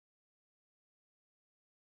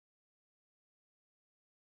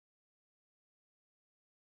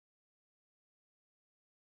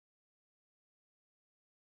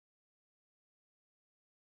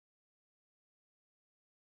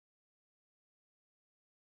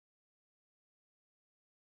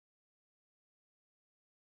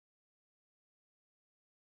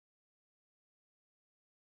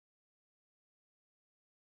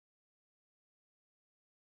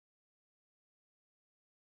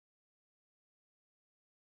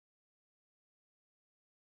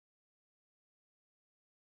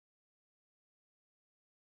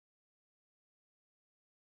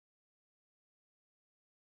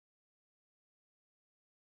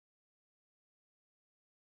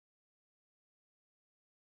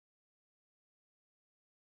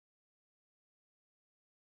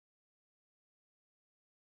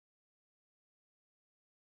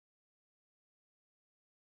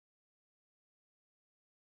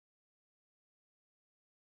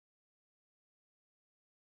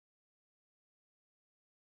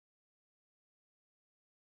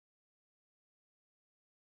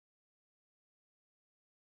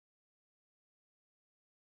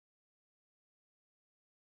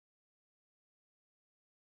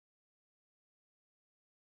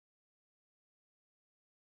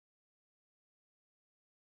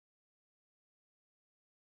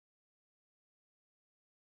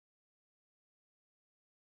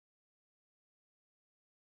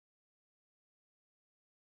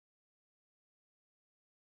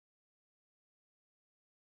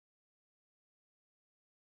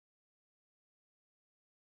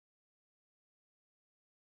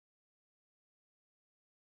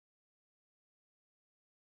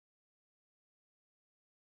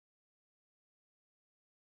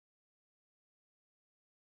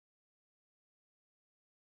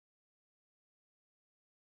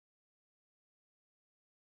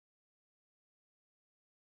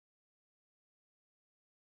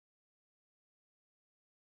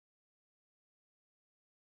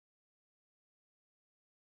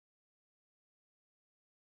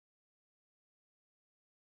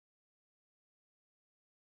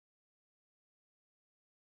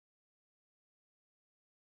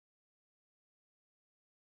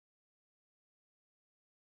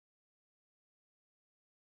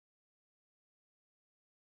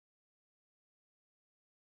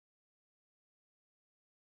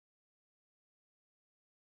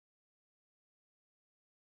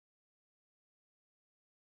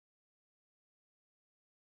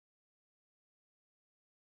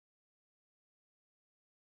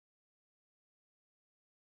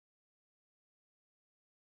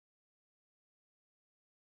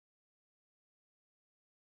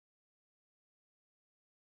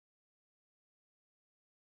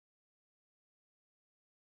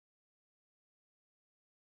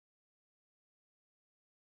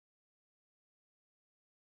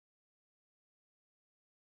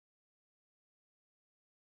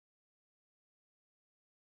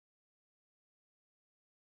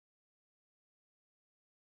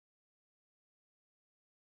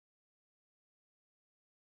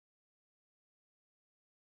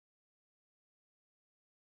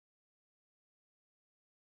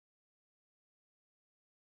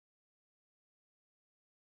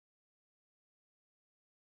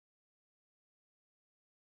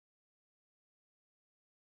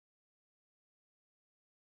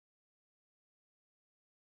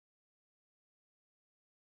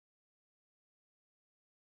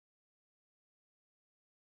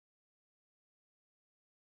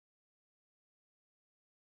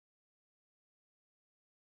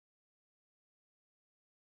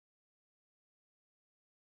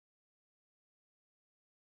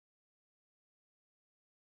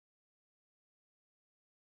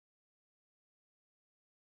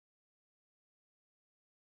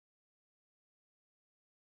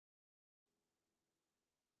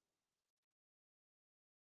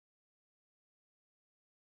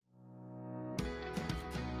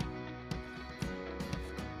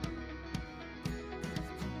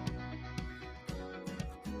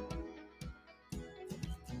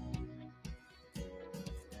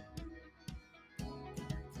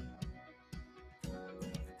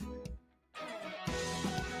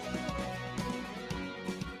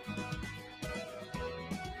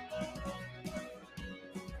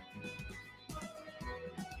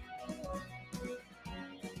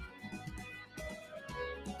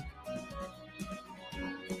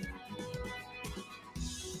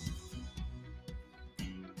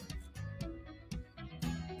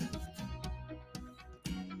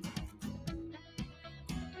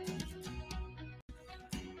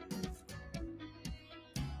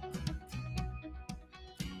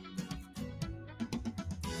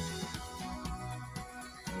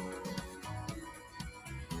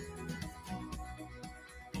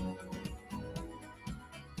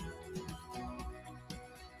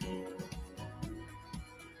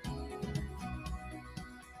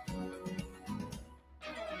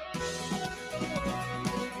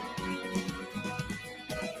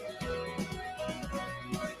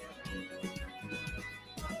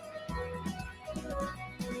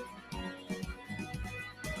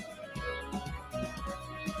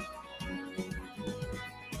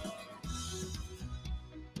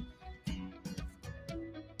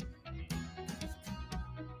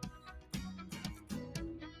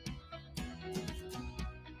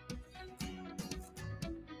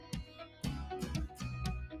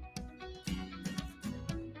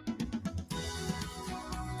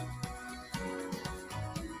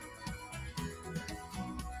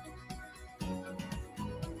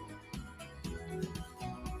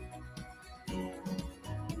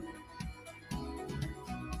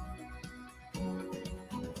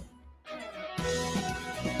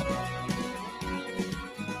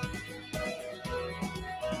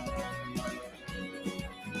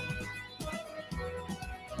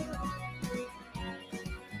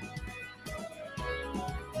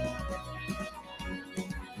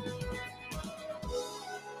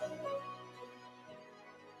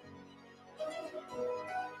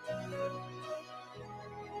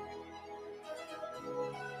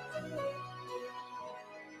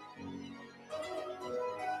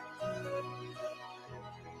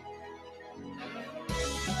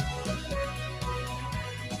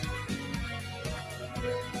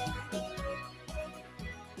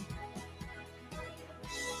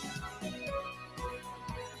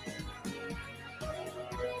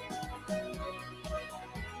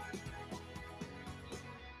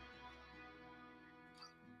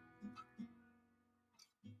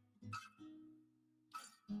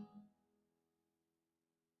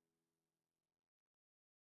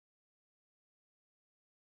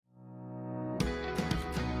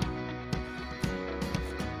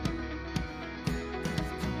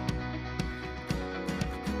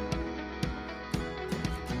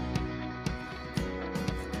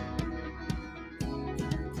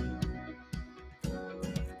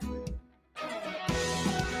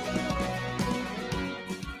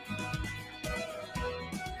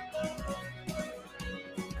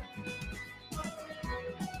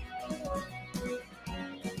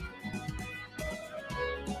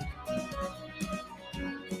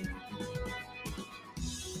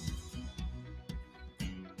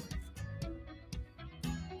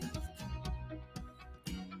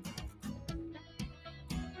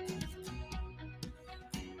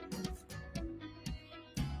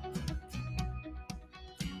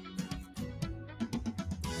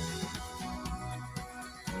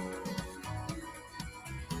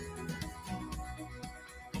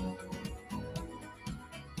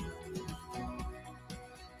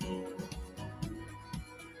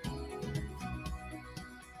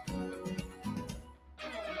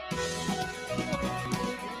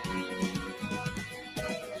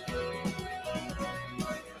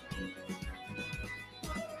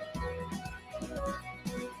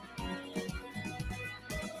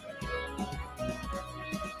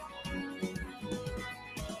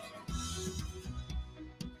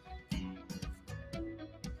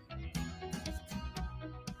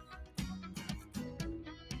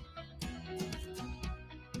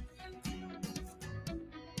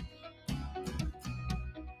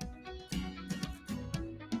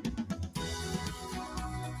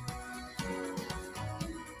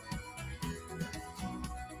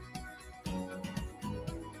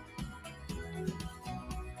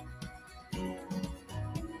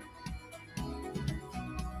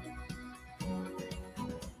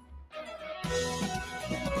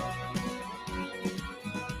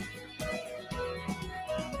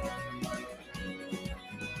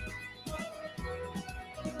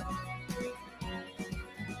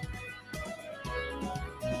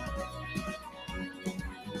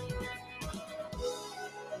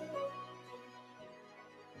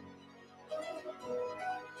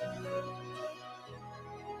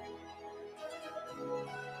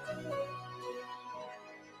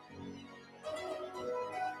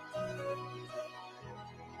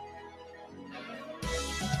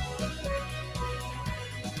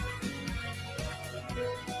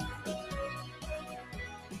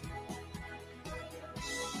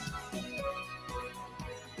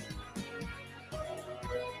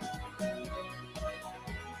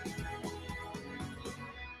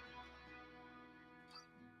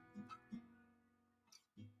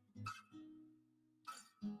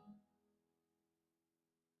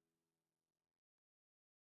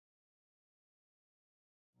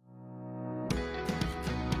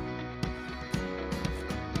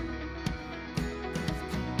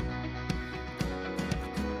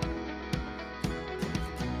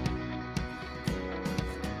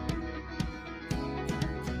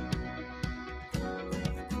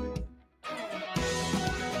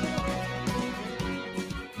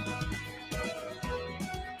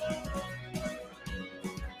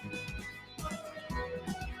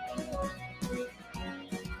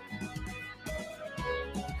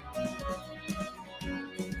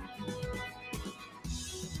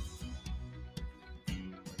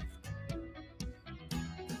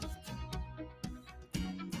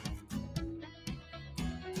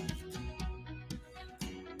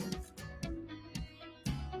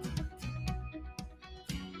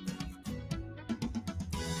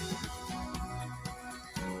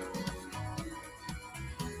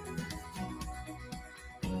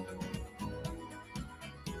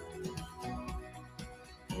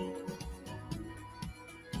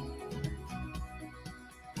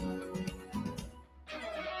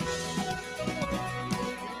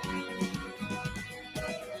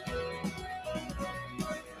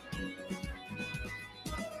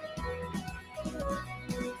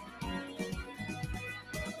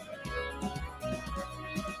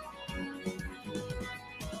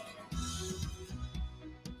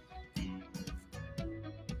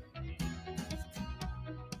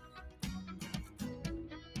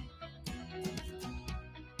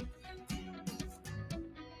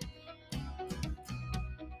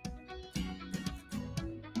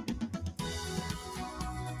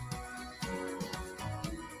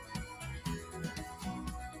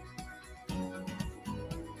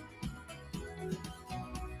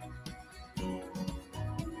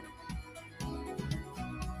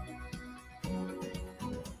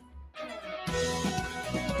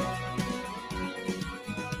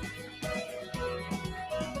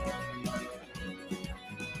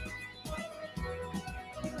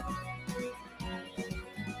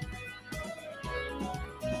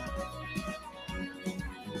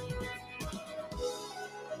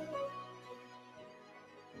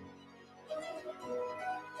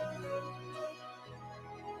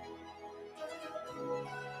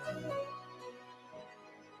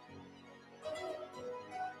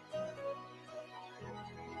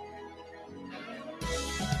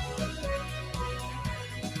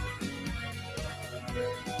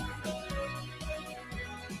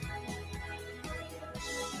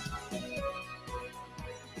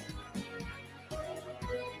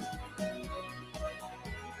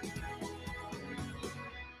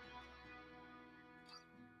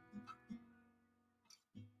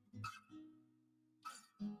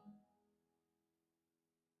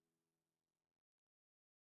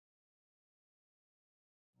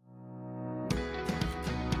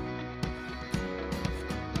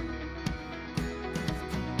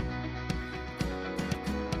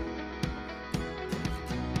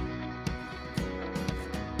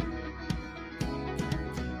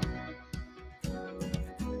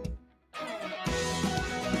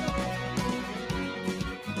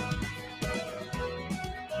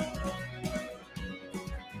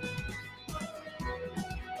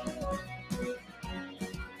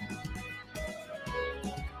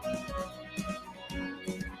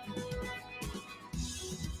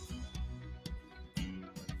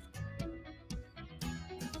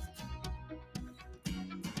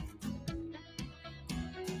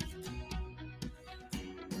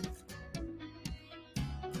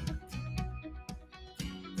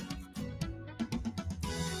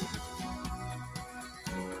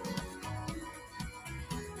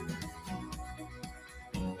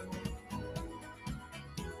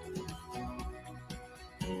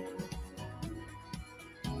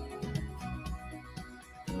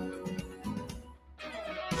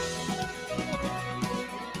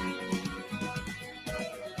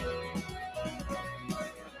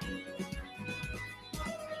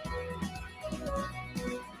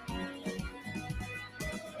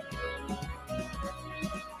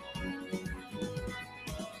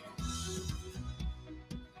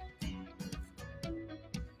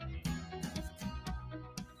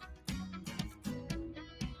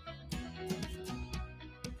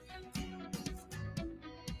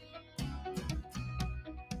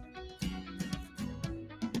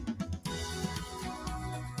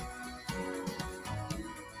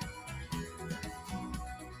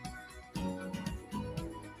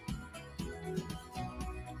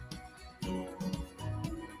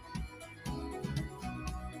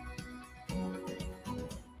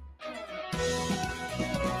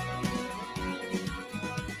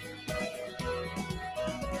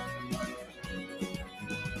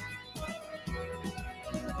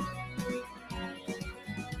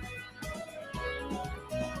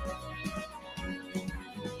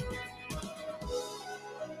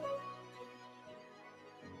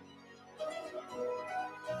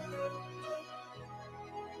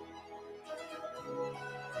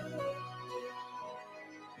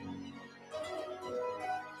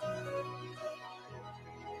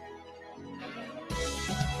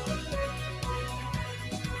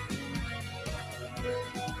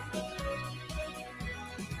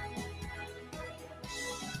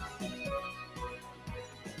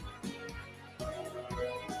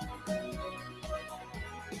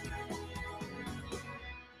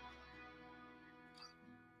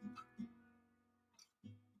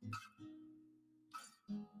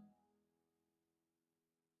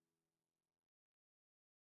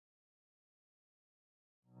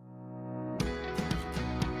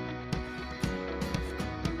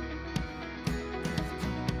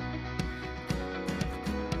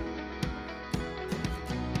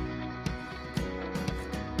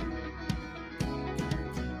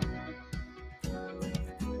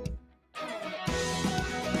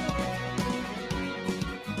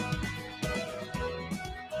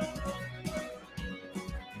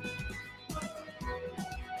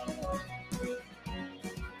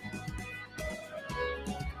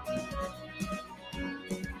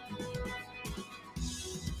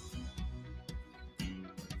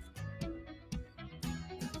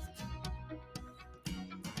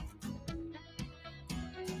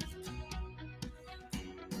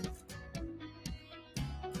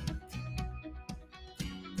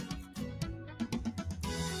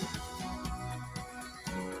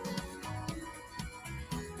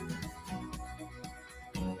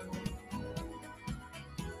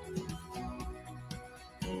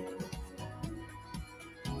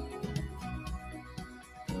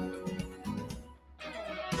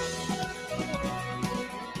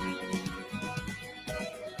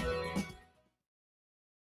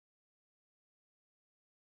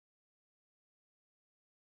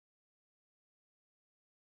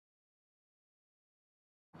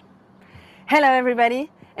Hello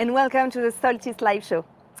everybody, and welcome to the Soltis Live Show.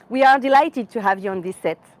 We are delighted to have you on this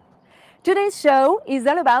set. Today's show is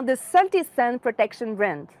all about the Soltis Sun Protection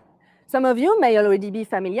brand. Some of you may already be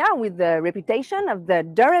familiar with the reputation of the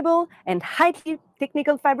durable and highly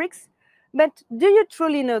technical fabrics, but do you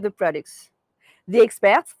truly know the products? The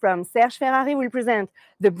experts from Serge Ferrari will present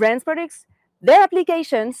the brand's products, their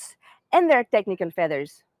applications, and their technical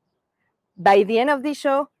feathers. By the end of this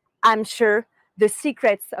show, I'm sure the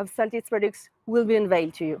secrets of Soltis products will be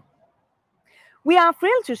unveiled to you. We are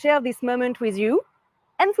thrilled to share this moment with you,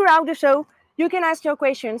 and throughout the show, you can ask your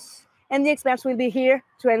questions, and the experts will be here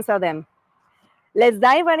to answer them. Let's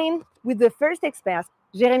dive right in with the first expert,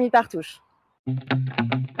 Jérémy Partouche.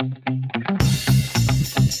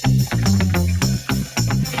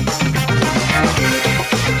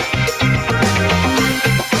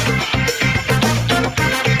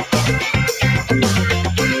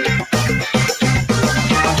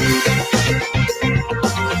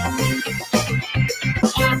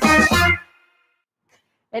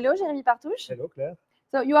 Hello, Jérémy Partouche. Hello, Claire.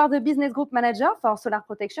 So you are the business group manager for Solar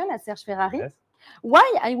Protection at Serge Ferrari. Yes. Why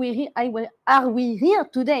are we here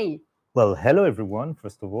today? Well, hello, everyone,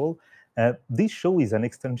 first of all. This show is an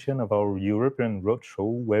extension of our European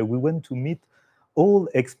roadshow where we went to meet all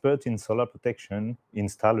experts in solar protection,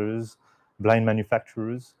 installers, blind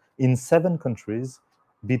manufacturers in 7 countries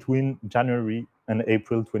between January and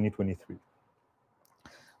April 2023.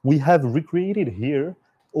 We have recreated here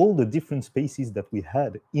all the different spaces that we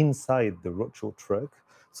had inside the roadshow truck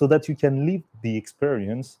so that you can live the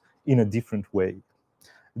experience in a different way.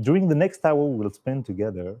 During the next hour we'll spend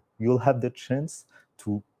together, you'll have the chance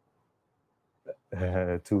to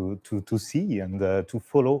see and to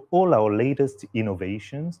follow all our latest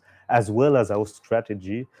innovations, as well as our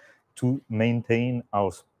strategy to maintain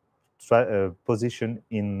our position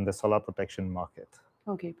in the solar protection market.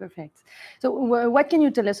 Okay, perfect. So what can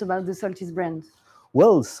you tell us about the Soltis brand?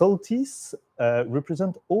 Well, Soltis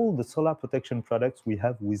represent all the solar protection products we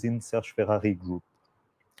have within Serge Ferrari Group.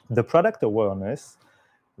 The product awareness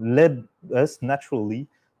led us naturally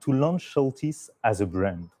to launch Soltis as a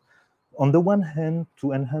brand. On the one hand,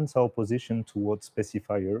 to enhance our position towards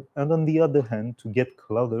specifier, and on the other hand, to get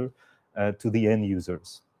closer to the end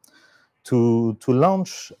users. To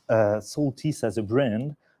launch Soltis as a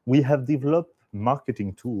brand, we have developed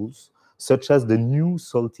marketing tools such as the new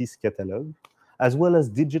Soltis catalog, as well as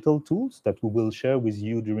digital tools that we will share with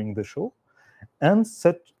you during the show, and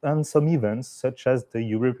some events such as the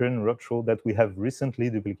European Roadshow that we have recently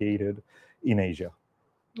duplicated in Asia.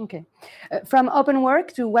 Okay. From open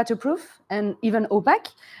work to waterproof and even opaque,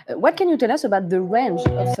 what can you tell us about the range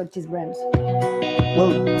of Soltis brands?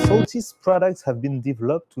 Well, Soltis products have been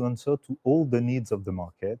developed to answer to all the needs of the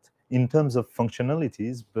market in terms of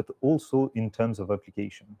functionalities, but also in terms of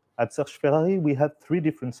application. At Serge Ferrari, we have three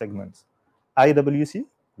different segments. IWC,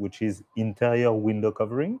 which is interior window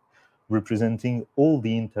covering, representing all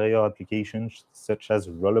the interior applications such as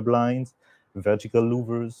roller blinds, vertical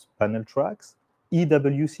louvers, panel tracks.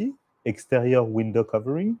 EWC, exterior window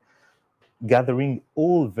covering, gathering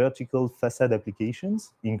all vertical facade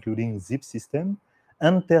applications, including zip system,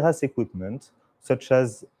 and terrace equipment, such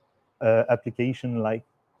as application like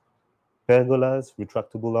pergolas,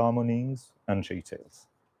 retractable harmonies, and shade sails.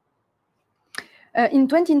 In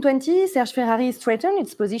 2020, Serge Ferrari strengthened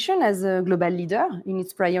its position as a global leader in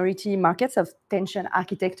its priority markets of tension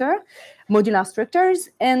architecture, modular structures,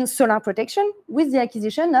 and solar protection with the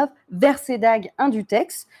acquisition of Vercedag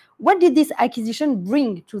Indutex. What did this acquisition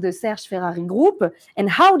bring to the Serge Ferrari Group, and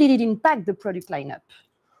how did it impact the product lineup?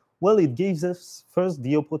 Well, it gives us first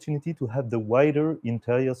the opportunity to have the wider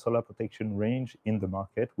interior solar protection range in the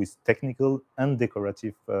market with technical and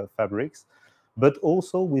decorative fabrics, but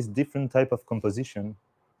also with different type of composition,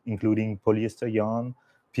 including polyester yarn,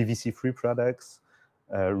 PVC-free products,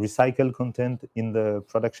 recycled content in the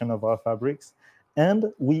production of our fabrics.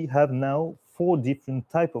 And we have now 4 different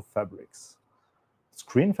type of fabrics.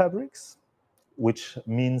 Screen fabrics, which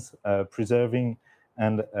means preserving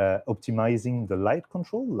and optimizing the light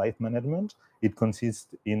control, light management. It consists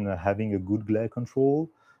in having a good glare control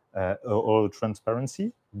or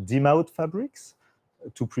transparency. Dim out fabrics,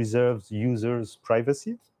 to preserve users'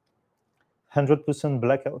 privacy, 100%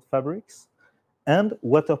 blackout fabrics, and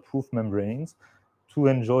waterproof membranes to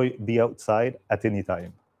enjoy the outside at any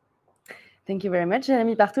time. Thank you very much,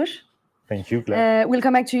 Jeremy Partouche. Thank you, Claire. We'll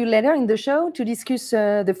come back to you later in the show to discuss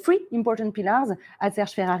the 3 important pillars at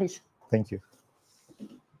Serge Ferrari. Thank you.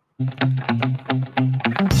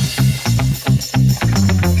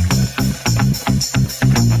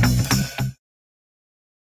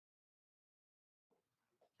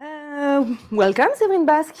 Welcome, Séverine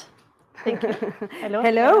Basque. Thank you. Hello.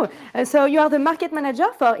 Hello. So you are the market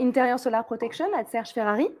manager for interior solar protection at Serge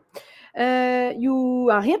Ferrari. You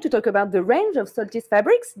are here to talk about the range of Soltis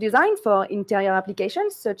fabrics designed for interior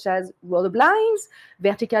applications such as roller blinds,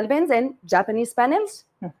 vertical vents, and Japanese panels.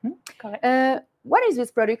 Correct. What is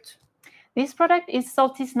this product? This product is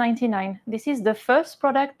Soltis 99. This is the first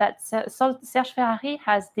product that Serge Ferrari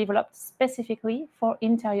has developed specifically for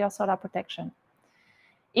interior solar protection.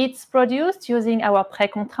 It's produced using our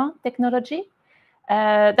pré-contraint technology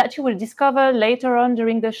that you will discover later on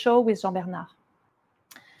during the show with Jean-Bernard.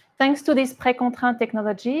 Thanks to this pré-contraint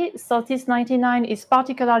technology, Soltis 99 is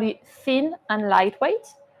particularly thin and lightweight,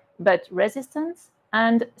 but resistant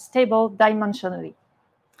and stable dimensionally.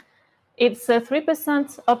 It's a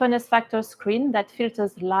 3% openness factor screen that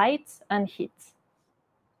filters light and heat.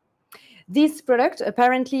 This product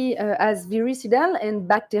apparently has virucidal and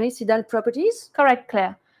bactericidal properties? Correct,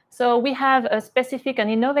 Claire. So we have a specific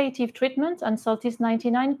and innovative treatment on Soltis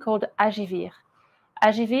 99 called Agivir.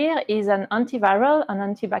 Agivir is an antiviral and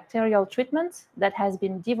antibacterial treatment that has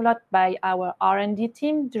been developed by our R&D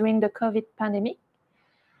team during the COVID pandemic.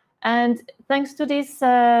 And thanks to this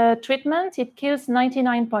treatment, it kills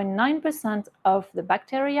 99.9% of the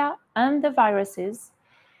bacteria and the viruses,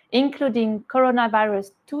 including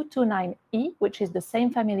coronavirus 229E, which is the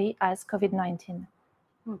same family as COVID-19.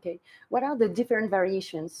 Okay. What are the different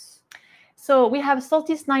variations? So we have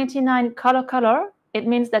Soltis 99 color. It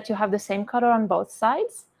means that you have the same color on both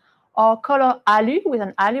sides. Or color alu with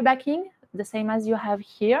an alu backing, the same as you have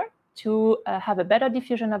here, to have a better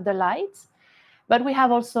diffusion of the light. But we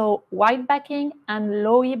have also white backing and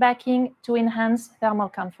low E backing to enhance thermal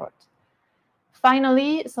comfort.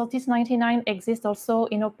 Finally, Soltis 99 exists also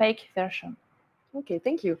in opaque version. Okay,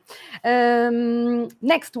 thank you.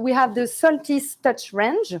 Next, we have the Soltis Touch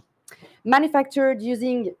range, manufactured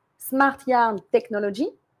using smart yarn technology.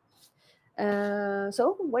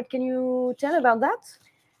 So, what can you tell about that?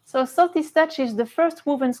 So Soltis Touch is the first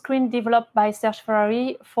woven screen developed by Serge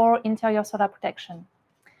Ferrari for interior solar protection.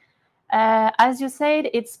 As you said,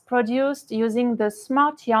 it's produced using the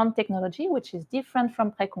smart yarn technology, which is different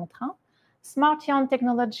from pré-contraint. Smart yarn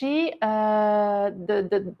technology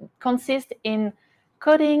consists in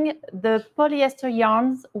coating the polyester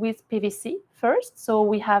yarns with PVC first. So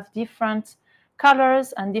we have different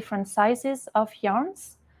colors and different sizes of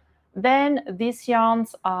yarns. Then these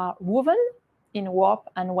yarns are woven in warp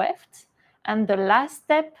and weft. And the last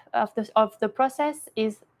step of the process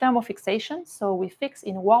is thermofixation. So we fix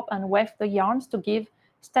in warp and weft the yarns to give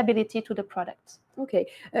stability to the product. Okay.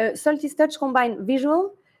 Soltis Touch combine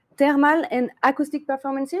visual, thermal, and acoustic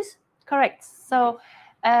performances? Correct. So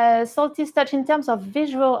Soltis Touch, in terms of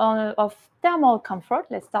visual of thermal comfort,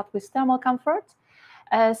 let's start with thermal comfort.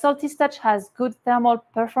 Soltis Touch has good thermal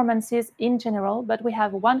performances in general, but we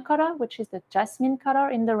have one color, which is the jasmine color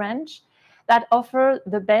in the range, that offer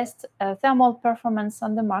the best thermal performance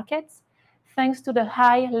on the market, thanks to the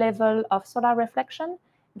high level of solar reflection,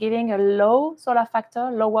 giving a low solar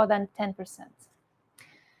factor, lower than 10%.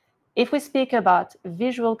 If we speak about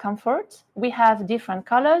visual comfort, we have different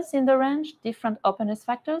colors in the range, different openness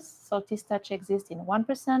factors. Soltis Touch exists in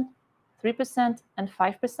 1%, 3%, and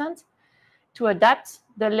 5% to adapt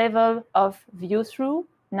the level of view-through,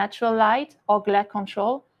 natural light, or glare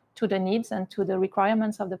control to the needs and to the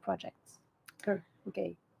requirements of the project. Sure.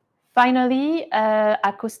 Okay. Finally,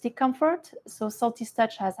 acoustic comfort. So Soltis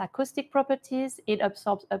Touch has acoustic properties. It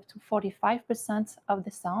absorbs up to 45% of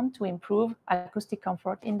the sound to improve acoustic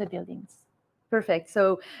comfort in the buildings. Perfect.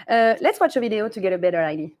 So let's watch a video to get a better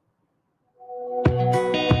idea.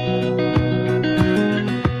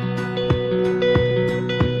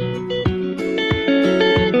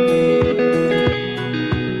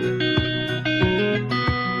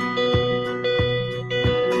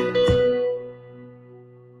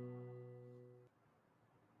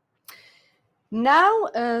 Now,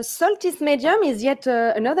 Soltis Medium is yet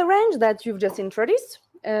another range that you've just introduced.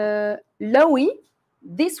 Lowy,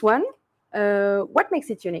 this one, what makes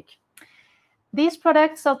it unique? This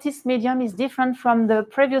product, Soltis Medium, is different from the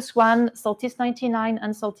previous one, Soltis 99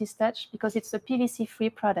 and Soltis Touch, because it's a PVC-free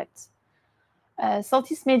product.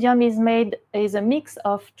 Soltis Medium is a mix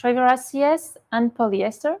of Trevera CS and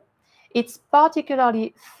polyester. It's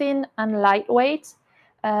particularly thin and lightweight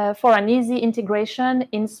for an easy integration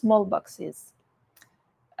in small boxes.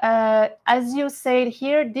 As you said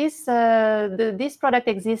here, this product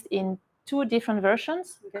exists in two different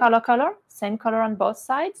versions, okay. Color, same color on both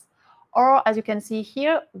sides, or as you can see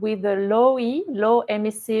here, with the low E, low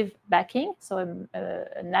emissive backing, so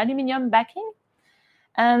an aluminum backing.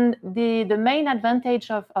 And the main advantage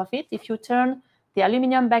of it, if you turn the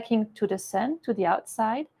aluminum backing to the sun, to the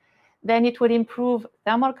outside, then it will improve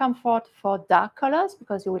thermal comfort for dark colors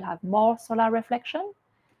because you will have more solar reflection.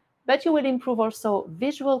 But you will improve also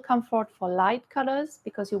visual comfort for light colors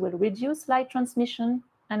because you will reduce light transmission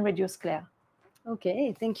and reduce glare.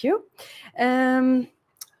 Okay, thank you.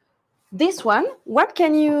 This one, what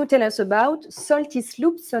can you tell us about Soltis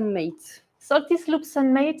Loop Sunmate? Soltis Loop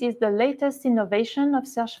Sunmate is the latest innovation of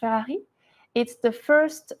Serge Ferrari. It's the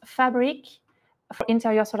first fabric for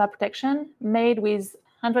interior solar protection made with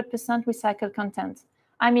 100% recycled content.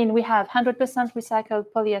 I mean, we have 100% recycled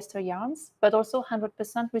polyester yarns, but also 100%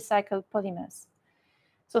 recycled polymers.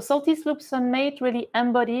 So Soltis Loop Sunmate really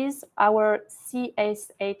embodies our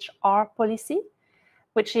CSHR policy,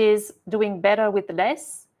 which is doing better with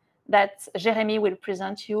less, that Jeremy will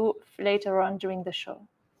present you later on during the show.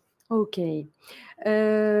 Okay.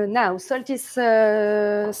 Now, Soltis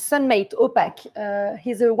Sunmate Opaque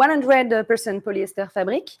is a 100% polyester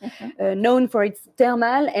fabric, known for its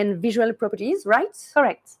thermal and visual properties, right?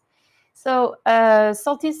 Correct. So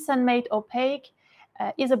Soltis Sunmate Opaque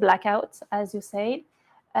is a blackout, as you said.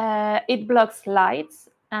 It blocks light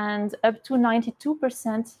and up to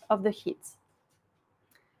 92% of the heat.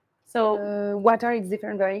 So what are its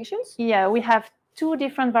different variations? Yeah, we have two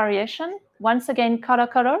different variations. Once again,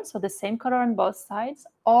 color, so the same color on both sides,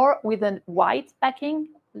 or with a white backing,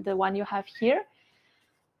 the one you have here.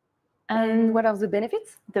 And what are the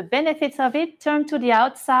benefits? The benefits of it, turn to the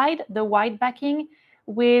outside, the white backing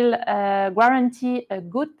will guarantee a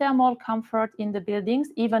good thermal comfort in the buildings,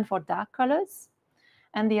 even for dark colors.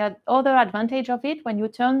 And the other advantage of it, when you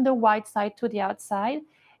turn the white side to the outside,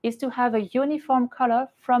 is to have a uniform color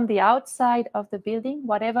from the outside of the building,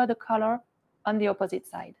 whatever the color on the opposite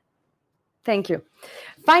side. Thank you.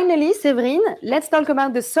 Finally, Séverine, let's talk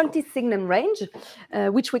about the Soltis Signum range,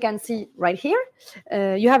 which we can see right here.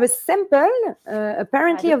 You have a sample,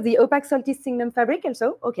 apparently, of the opaque Soltis Signum fabric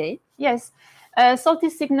also. Okay. Yes.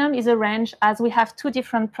 Soltis Signum is a range, as we have two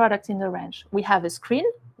different products in the range. We have a screen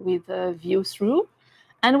with a view through,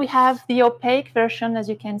 and we have the opaque version, as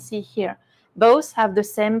you can see here. Both have the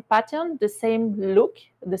same pattern, the same look,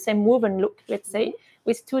 the same woven look, let's say,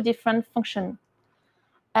 with two different functions.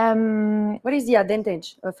 What is the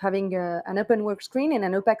advantage of having an open work screen and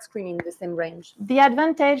an opaque screen in the same range? The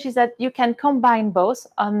advantage is that you can combine both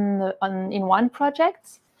in one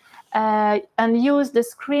project and use the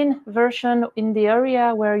screen version in the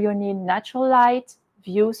area where you need natural light,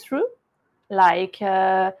 view through, like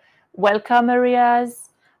welcome areas,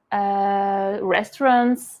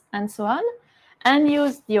 restaurants, and so on, and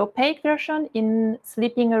use the opaque version in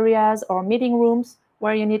sleeping areas or meeting rooms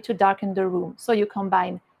where you need to darken the room. So you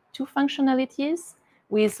combine two functionalities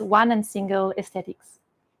with one and single aesthetics.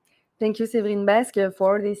 Thank you, Séverine Basque,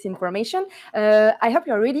 for this information. I hope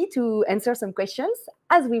you're ready to answer some questions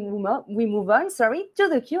as we move on, to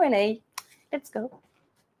the Q&A. Let's go.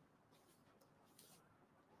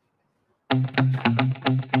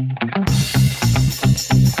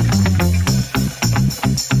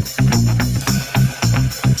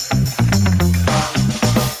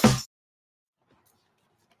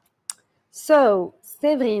 So,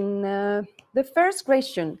 Séverine, the first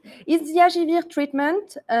question, is the Agivir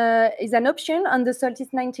treatment is an option on the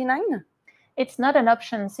Soltis 99? It's not an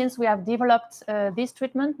option. Since we have developed this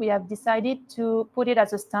treatment, we have decided to put it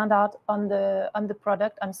as a standard on the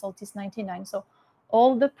product on Soltis 99. So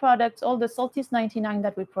all the products, all the Soltis 99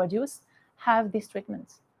 that we produce have this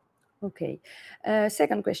treatment. Okay.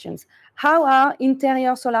 Second question, how are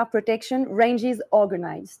interior solar protection ranges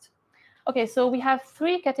organized? Okay, so we have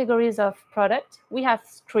three categories of product. We have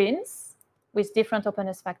screens with different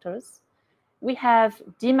openness factors. We have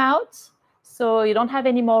dim out, so you don't have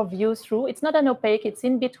any more view through. It's not an opaque, it's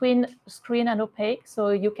in between screen and opaque, so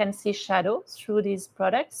you can see shadow through these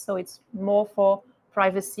products. So it's more for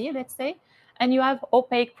privacy, let's say. And you have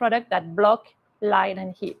opaque product that block light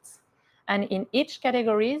and heat. And in each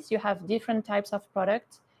categories, you have different types of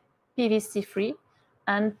product, PVC-free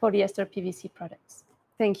and polyester PVC products.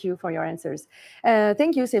 Thank you for your answers.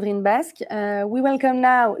 Thank you, Séverine Basque. We welcome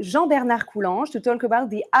now Jean-Bernard Coulange to talk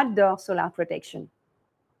about the outdoor solar protection.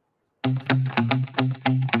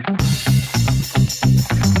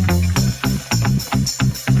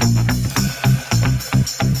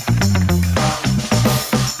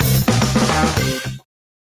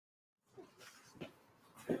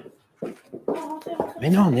 Mais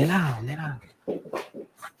non, on est là, on est là.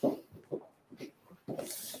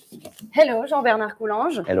 Hello, Jean-Bernard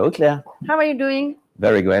Coulange. Hello, Claire. How are you doing?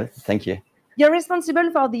 Very well, thank you. You're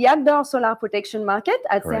responsible for the outdoor solar protection market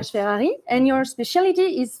at Serge Ferrari, and your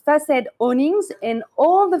specialty is facade awnings and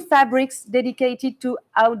all the fabrics dedicated to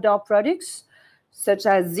outdoor products, such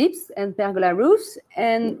as zips and pergola roofs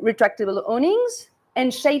and retractable awnings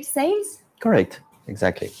and shade sails? Correct,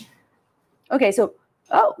 exactly. Okay, so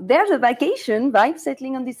there's a vacation vibe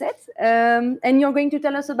settling on the set, and you're going to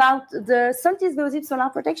tell us about the Soltis VOZIP solar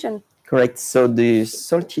protection. Correct. So the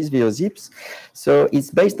Soltis VOZIPs, so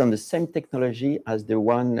it's based on the same technology as the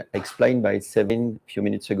one explained by Séverine a few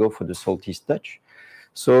minutes ago for the Soltis Touch.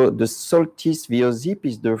 So the Soltis VOZIP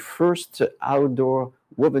is the first outdoor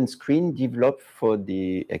woven screen developed for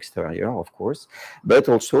the exterior, of course, but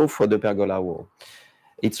also for the pergola wall.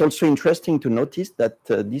 It's also interesting to notice that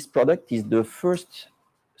this product is the first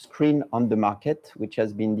screen on the market which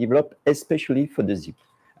has been developed especially for the zip.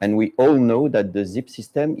 And we all know that the zip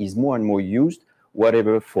system is more and more used,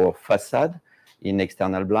 whatever for facade in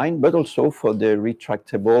external blind, but also for the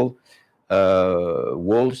retractable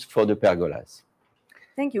walls for the pergolas.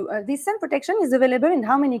 Thank you. This sun protection is available in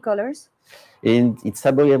how many colors? It's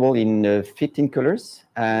available in 15 colors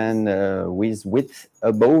and with width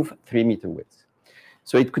above 3 meter width.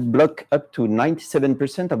 So it could block up to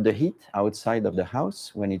 97% of the heat outside of the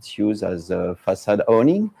house when it's used as a facade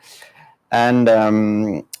awning.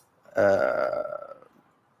 And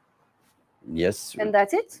yes. And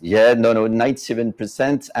that's it? Yeah, no,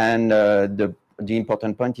 97%. And the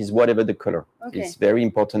important point is whatever the color. Okay. It's very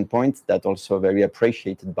important point that also very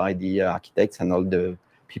appreciated by the architects and all the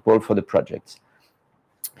people for the projects.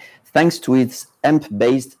 Thanks to its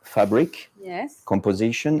hemp-based fabric, Yes.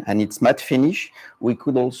 composition, and it's matte finish. We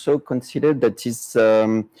could also consider that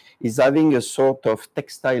is having a sort of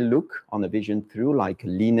textile look on a vision through, like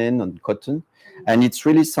linen and cotton. And it's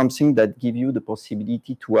really something that gives you the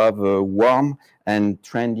possibility to have a warm and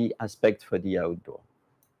trendy aspect for the outdoor.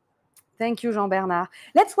 Thank you, Jean-Bernard.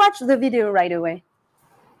 Let's watch the video right away.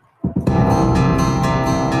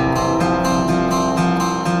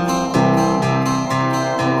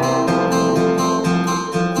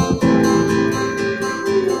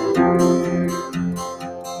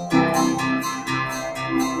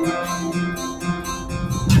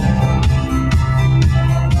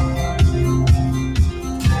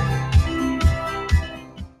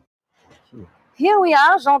 Here we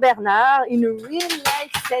are, Jean-Bernard, in a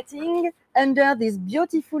real-life setting under this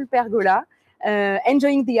beautiful pergola,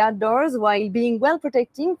 enjoying the outdoors while being well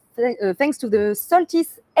protected thanks to the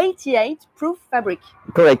Soltis 88 proof fabric.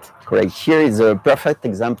 Correct, correct. Here is a perfect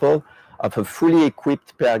example of a fully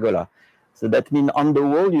equipped pergola. So that means on the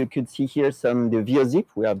wall, you could see here the VOZIP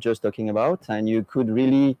we are just talking about, and you could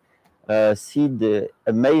really see the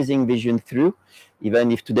amazing vision through,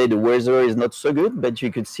 even if today the weather is not so good, but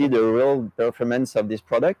you could see the real performance of this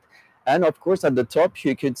product. And of course, at the top,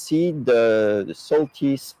 you could see the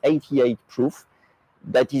Soltis 88 proof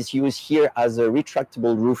that is used here as a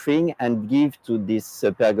retractable roofing and give to this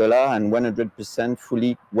pergola and 100%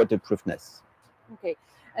 fully waterproofness. Okay.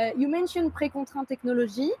 You mentioned pre-contraint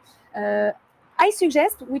technology. I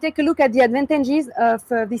suggest we take a look at the advantages of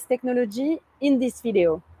this technology in this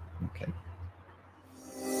video. Okay.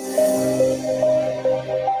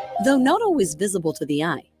 Though not always visible to the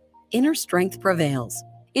eye, inner strength prevails.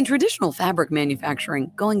 In traditional fabric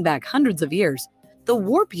manufacturing, going back hundreds of years, the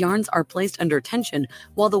warp yarns are placed under tension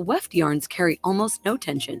while the weft yarns carry almost no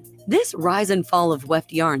tension. This rise and fall of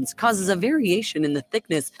weft yarns causes a variation in the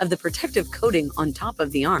thickness of the protective coating on top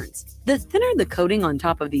of the yarns. The thinner the coating on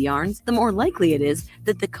top of the yarns, the more likely it is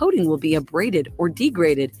that the coating will be abraded or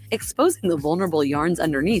degraded, exposing the vulnerable yarns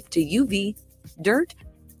underneath to UV, dirt,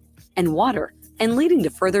 and water, and leading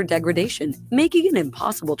to further degradation, making it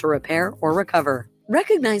impossible to repair or recover.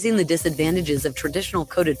 Recognizing the disadvantages of traditional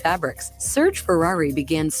coated fabrics, Serge Ferrari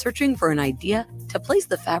began searching for an idea to place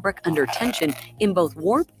the fabric under tension in both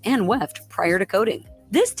warp and weft prior to coating.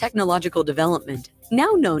 This technological development,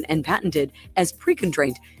 now known and patented as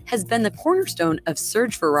pre-contraint, has been the cornerstone of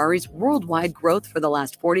Serge Ferrari's worldwide growth for the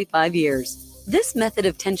last 45 years. This method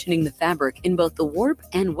of tensioning the fabric in both the warp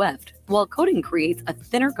and weft while coating creates a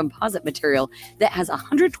thinner composite material that has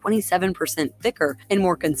 127% thicker and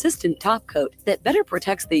more consistent top coat that better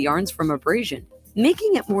protects the yarns from abrasion,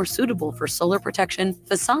 making it more suitable for solar protection,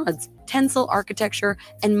 facades, tensile architecture,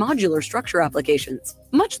 and modular structure applications.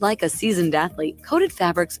 Much like a seasoned athlete, coated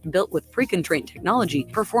fabrics built with pre-contraint technology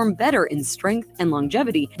perform better in strength and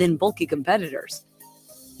longevity than bulky competitors.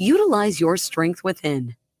 Utilize your strength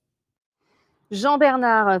within.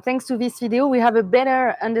 Jean-Bernard, thanks to this video, we have a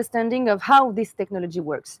better understanding of how this technology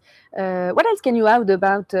works. What else can you add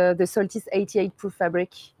about the Soltis 88 proof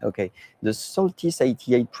fabric? Okay, the Soltis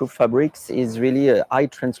 88 proof fabrics is really a high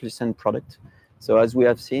translucent product. So as we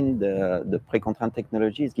have seen, the pre-contraint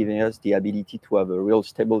technology is giving us the ability to have a real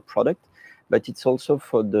stable product, but it's also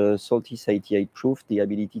for the Soltis 88 proof, the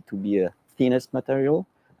ability to be a thinnest material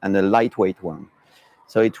and a lightweight one.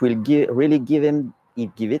 So it will really give it the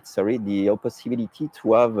possibility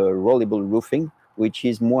to have a rollable roofing, which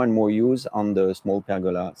is more and more used on the small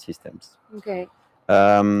pergola systems. Okay.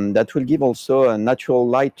 That will give also a natural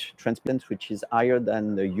light transparency, which is higher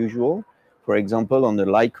than the usual. For example, on the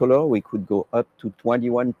light color, we could go up to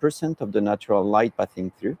 21% of the natural light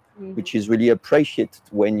passing through, which is really appreciated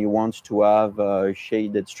when you want to have a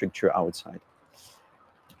shaded structure outside.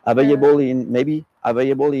 Available in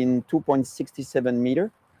 2.67 meter.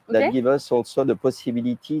 That give us also the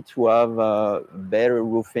possibility to have a better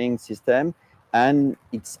roofing system, and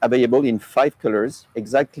it's available in 5 colors,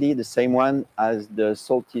 exactly the same one as the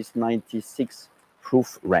Soltis 96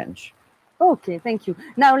 proof range. Okay, thank you.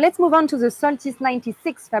 Now let's move on to the Soltis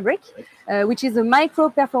 96 fabric, which is a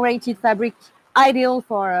micro-perforated fabric ideal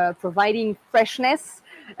for providing freshness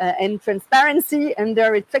and transparency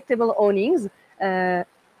under retractable awnings.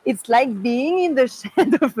 It's like being in the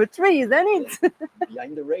shade of a tree, isn't it?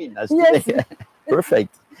 Behind the rain, as yes. today.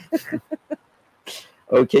 Perfect.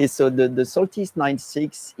 Okay, so the Soltis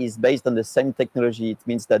 96 is based on the same technology. It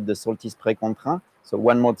means that the Soltis pre-contraint. So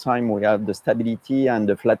one more time, we have the stability and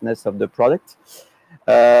the flatness of the product.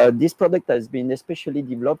 This product has been especially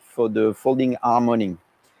developed for the folding arm awning,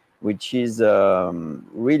 which is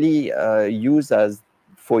really used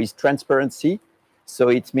for its transparency. So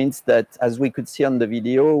it means that, as we could see on the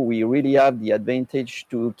video, we really have the advantage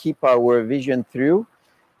to keep our vision through,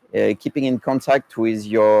 keeping in contact with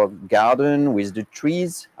your garden, with the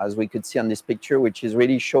trees, as we could see on this picture, which is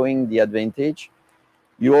really showing the advantage.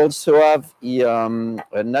 You also have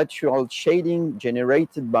a natural shading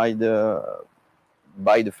generated by the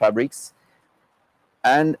fabrics,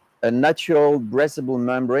 and a natural breathable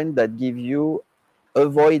membrane that give you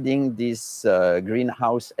avoiding this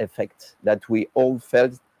greenhouse effect that we all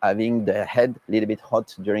felt having the head a little bit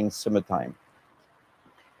hot during summertime.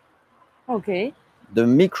 Okay. The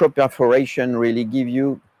micro perforation really give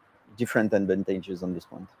you different advantages on this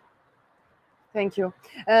point. Thank you.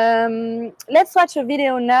 Let's watch a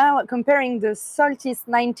video now comparing the Soltis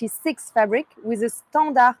 96 fabric with a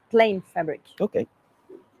standard plain fabric. Okay.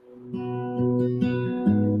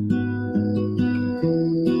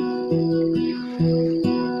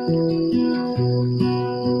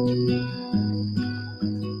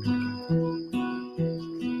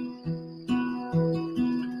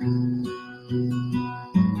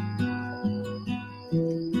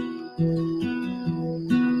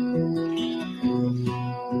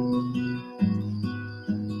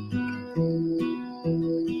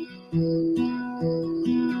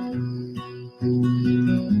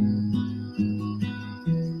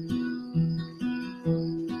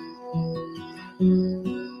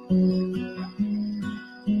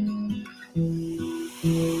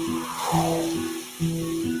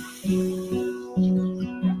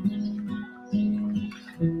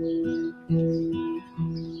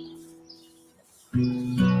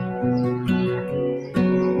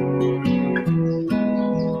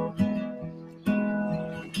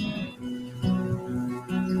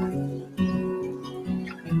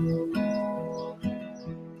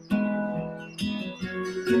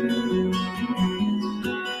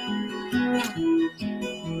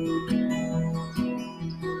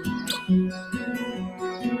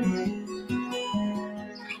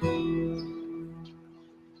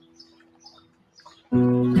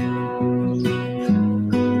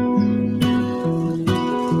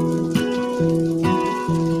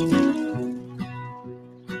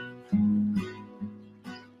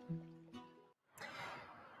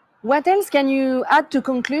 What else can you add to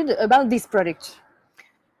conclude about this product?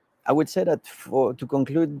 I would say that to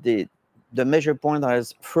conclude, the measure point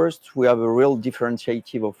is, first, we have a real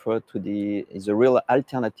differentiative offer is a real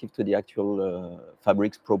alternative to the actual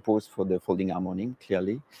fabrics proposed for the folding harmony,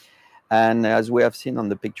 clearly. And as we have seen on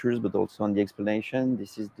the pictures, but also on the explanation,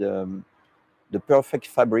 this is the perfect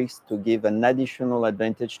fabrics to give an additional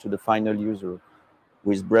advantage to the final user,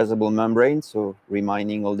 with breathable membrane, so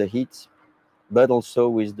remaining all the heat, but also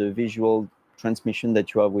with the visual transmission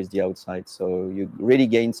that you have with the outside. So you really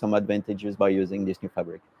gain some advantages by using this new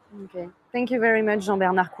fabric. Okay. Thank you very much,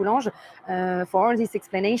 Jean-Bernard Coulange, for all these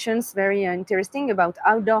explanations. Very interesting about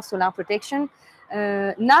outdoor solar protection.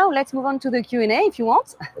 Now let's move on to the Q&A if you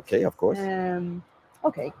want. Okay, of course.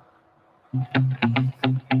 Okay.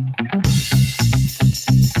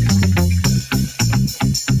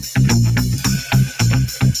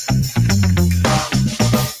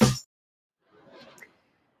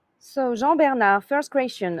 So, Jean-Bernard, first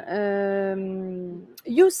question.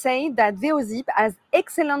 You say that VOZIP has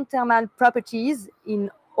excellent thermal properties in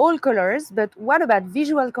all colors, but what about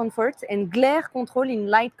visual comfort and glare control in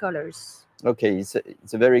light colors? Okay, it's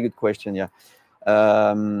a very good question, yeah.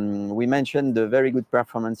 We mentioned the very good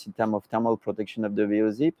performance in terms of thermal protection of the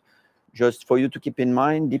VOZIP. Just for you to keep in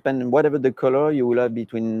mind, depending whatever the color, you will have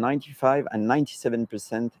between 95 and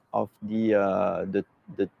 97% of the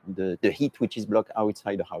heat which is blocked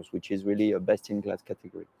outside the house, which is really a best-in-class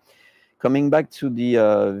category. Coming back to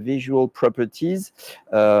the visual properties,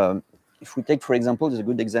 if we take, for example, there's a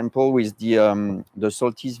good example with the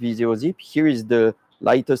Soltis VOZIP. Here is the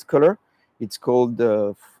lightest color. It's called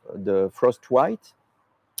the Frost White.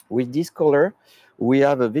 With this color, we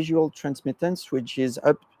have a visual transmittance which is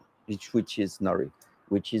at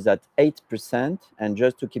 8%. And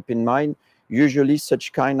just to keep in mind, usually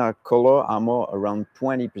such kind of color are more around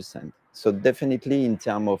 20%. So definitely in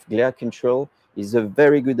terms of glare control is a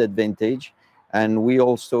very good advantage. And we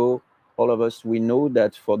also, all of us, we know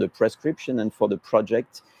that for the prescription and for the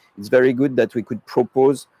project, it's very good that we could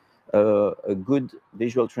propose a good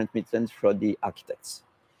visual transmittance for the architects.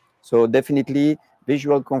 So definitely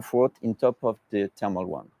visual comfort in top of the thermal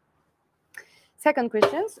one. Second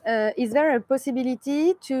question, is there a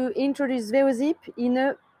possibility to introduce VOZIP in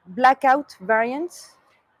a blackout variant?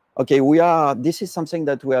 Okay, this is something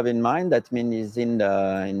that we have in mind. That means is in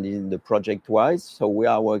the project wise. So we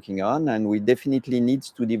are working on, and we definitely need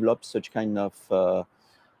to develop such kind of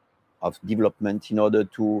of development in order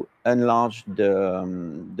to enlarge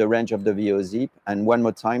the range of the VOZIP, and one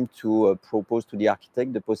more time to propose to the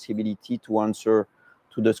architect the possibility to answer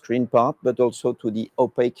to the screen part, but also to the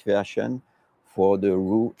opaque version for the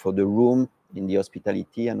room in the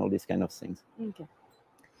hospitality and all these kind of things. Okay.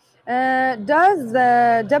 Does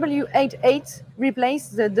the W88 replace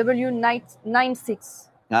the W96?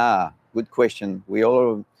 Ah, good question. We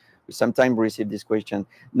sometimes receive this question.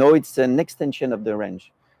 No, it's an extension of the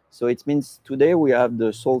range. So it means today we have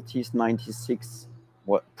the Soltis 96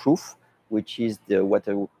 proof, which is the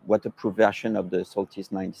waterproof version of the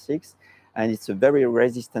Soltis 96. And it's a very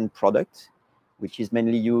resistant product, which is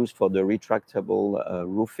mainly used for the retractable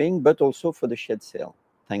roofing, but also for the shed sail,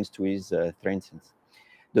 thanks to its transients.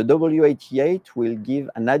 The W88 will give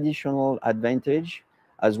an additional advantage,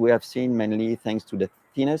 as we have seen, mainly thanks to the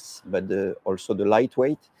thickness, but also the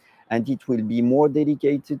lightweight, and it will be more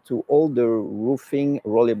dedicated to all the roofing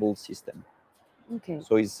rollable system. Okay.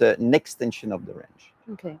 So it's an extension of the range.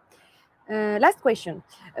 Okay. Last question.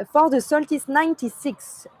 For the Soltis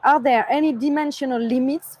 96, are there any dimensional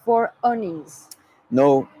limits for awnings?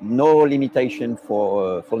 No limitation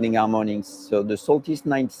for folding arm awnings. So the Soltis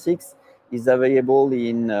 96 is available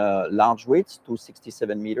in large widths,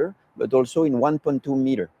 267 meter, but also in 1.2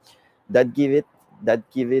 meter. That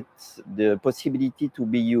give it the possibility to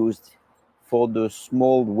be used for the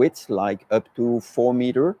small widths, like up to 4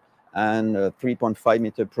 meter and 3.5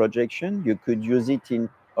 meter projection. You could use it in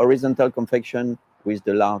horizontal confection with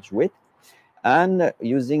the large width, and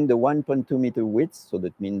using the 1.2 meter width, so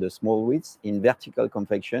that means the small widths, in vertical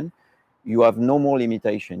confection, you have no more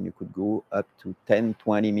limitation. You could go up to 10,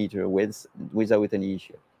 20 meter widths without any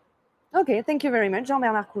issue. Okay, thank you very much,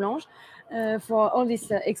 Jean-Bernard Coulange, for all these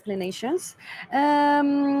explanations.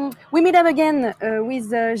 We meet up again with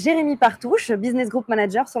Jérémy Partouche, Business Group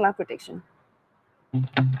Manager, Solar Protection.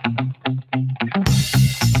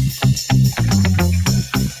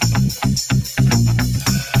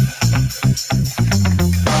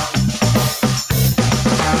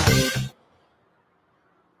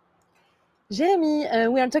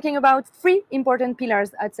 Jérémy, we are talking about 3 important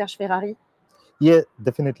pillars at Serge Ferrari. Yeah,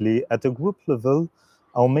 definitely. At a group level,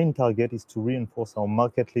 our main target is to reinforce our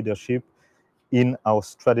market leadership in our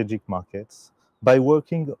strategic markets by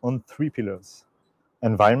working on 3 pillars.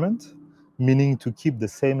 Environment, meaning to keep the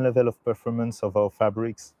same level of performance of our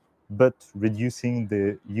fabrics, but reducing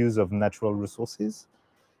the use of natural resources.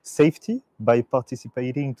 Safety, by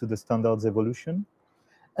participating to the standards evolution.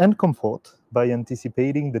 And comfort, by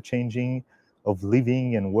anticipating the changing of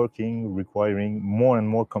living and working, requiring more and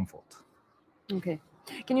more comfort. Okay.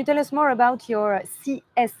 Can you tell us more about your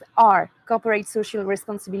CSR, Corporate Social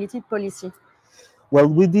Responsibility Policy? Well,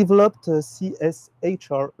 we developed a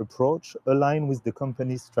CSHR approach aligned with the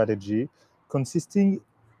company's strategy, consisting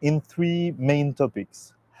in 3 main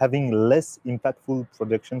topics: having less impactful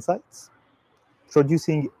production sites,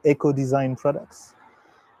 producing eco-design products,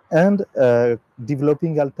 and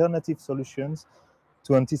developing alternative solutions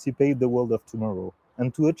to anticipate the world of tomorrow.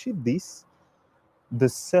 And to achieve this, the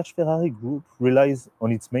Serge Ferrari Group relies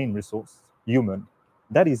on its main resource, human.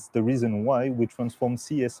 That is the reason why we transform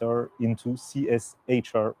CSR into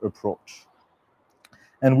CSHR approach.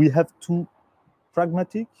 And we have 2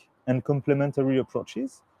 pragmatic and complementary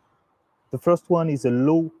approaches. The first one is a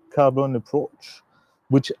low carbon approach,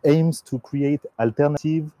 which aims to create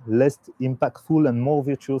alternative, less impactful and more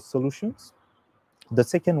virtuous solutions. The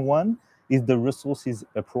second one is the resources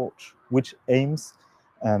approach, which aims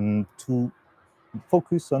to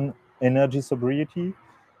focus on energy sobriety,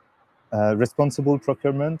 responsible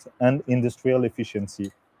procurement, and industrial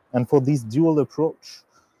efficiency. And for this dual approach,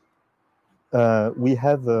 we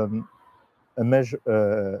have a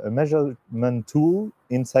measurement tool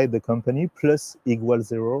inside the company, plus equal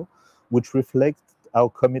 0, which reflects our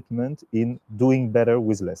commitment in doing better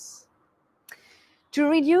with less. To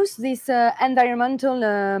reduce this environmental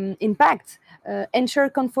impact, ensure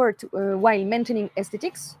comfort while maintaining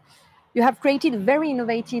aesthetics, you have created a very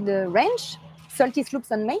innovative range, Soltis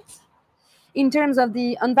Loops and Mates. In terms of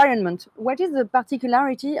the environment, what is the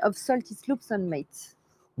particularity of Soltis Loops and Mates?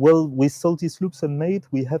 Well, with Soltis Loops and Mate,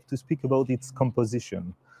 we have to speak about its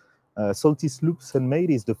composition. Soltis Loops and Mate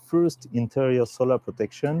is the first interior solar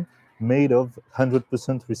protection made of 100%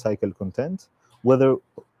 recycled content, whether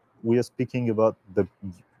we are speaking about the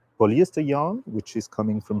polyester yarn, which is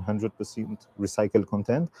coming from 100% recycled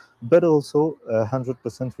content, but also 100%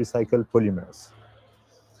 recycled polymers.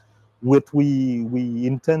 What we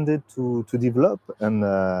intended to develop, and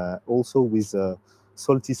also with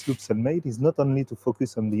Soltis Loops and Mate, is not only to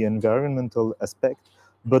focus on the environmental aspect,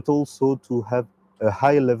 but also to have a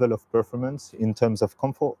high level of performance in terms of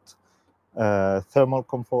comfort, thermal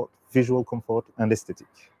comfort, visual comfort, and aesthetic.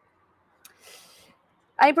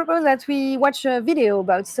 I propose that we watch a video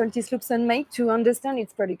about Soltis Loops and Make to understand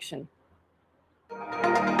its production.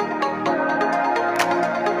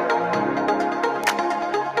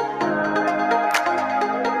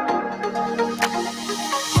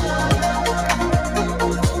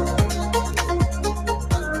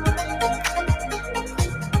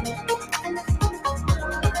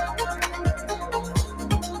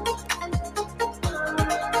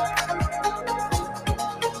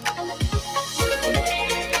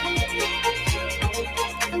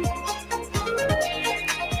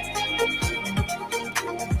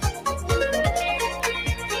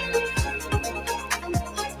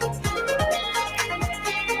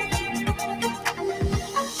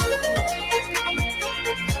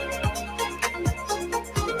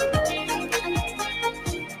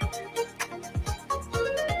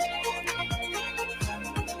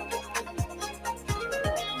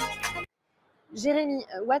 Jeremy,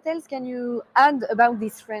 what else can you add about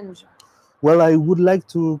this range? Well, I would like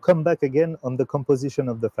to come back again on the composition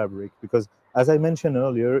of the fabric because, as I mentioned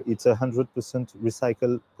earlier, it's 100%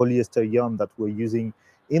 recycled polyester yarn that we're using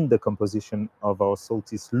in the composition of our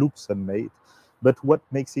Soltis Loops and Made. But what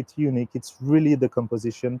makes it unique, it's really the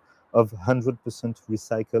composition of 100%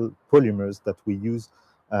 recycled polymers that we use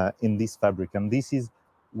in this fabric. And this is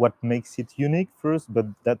what makes it unique first, but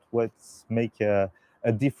that's what makes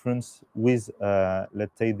a difference with,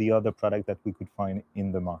 let's say, the other product that we could find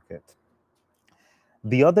in the market.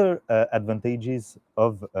 The other advantages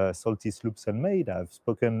of Soltis Loops and Made, I've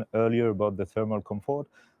spoken earlier about the thermal comfort,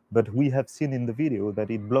 but we have seen in the video that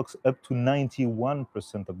it blocks up to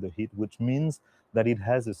 91% of the heat, which means that it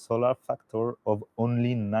has a solar factor of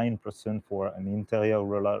only 9% for an interior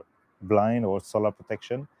roller blind or solar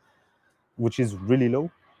protection, which is really low,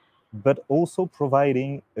 but also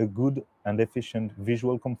providing a good and efficient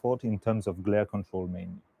visual comfort in terms of glare control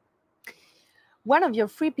mainly. One of your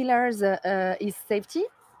three pillars is safety.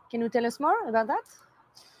 Can you tell us more about that?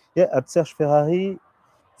 Yeah, at Serge Ferrari,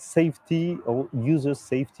 safety or user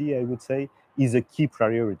safety, I would say, is a key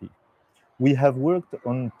priority. We have worked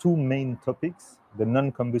on two main topics: the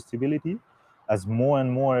non-combustibility, as more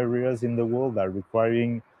and more areas in the world are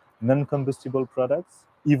requiring non-combustible products,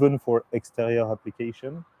 even for exterior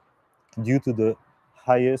application, due to the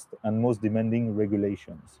highest and most demanding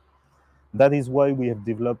regulations. That is why we have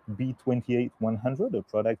developed B28100, a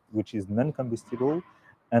product which is non-combustible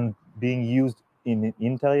and being used in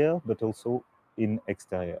interior, but also in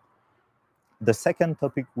exterior. The second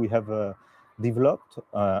topic we have developed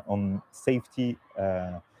on safety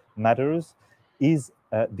matters is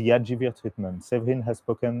the Agivir treatment. Séverine has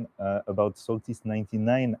spoken about Soltis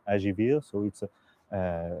 99 Agivir, so it's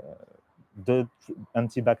the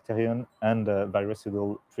antibacterial and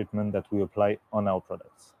virucidal treatment that we apply on our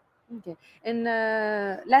products. Okay. And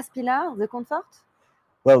last pillar, the comfort?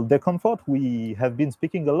 Well, the comfort, we have been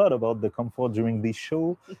speaking a lot about the comfort during this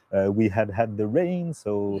show. We had the rain,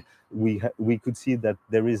 so we could see that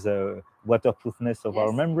there is a waterproofness of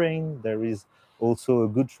our membrane. There is also a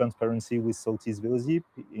good transparency with Soltis VOZip.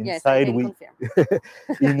 Inside,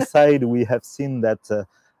 inside we have seen that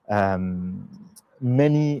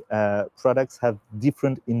many products have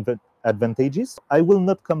different advantages. I will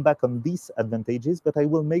not come back on these advantages, but I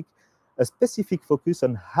will make a specific focus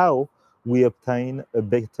on how we obtain a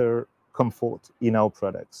better comfort in our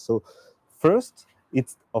products. So first,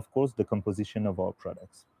 it's of course the composition of our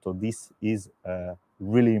products. So this is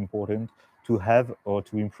really important to have or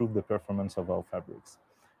to improve the performance of our fabrics.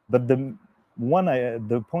 But the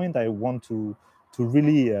point I want to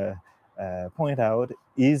really point out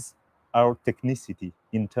is our technicity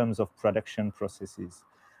in terms of production processes.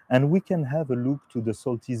 And we can have a look to the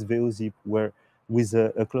Soltis VOZip, where with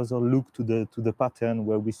a closer look to the pattern,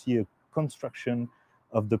 where we see a construction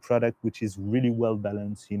of the product which is really well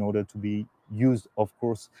balanced in order to be used, of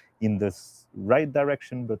course, in the right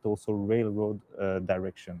direction, but also railroad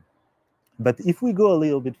direction. But if we go a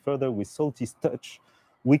little bit further with Soltis Touch,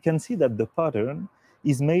 we can see that the pattern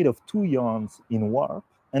is made of 2 yarns in warp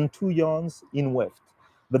and 2 yarns in weft.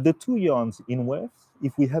 But the 2 yarns in weft,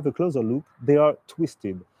 if we have a closer look, they are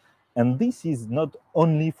twisted. And this is not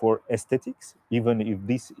only for aesthetics, even if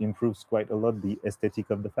this improves quite a lot the aesthetic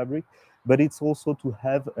of the fabric, but it's also to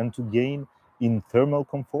have and to gain in thermal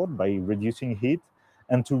comfort by reducing heat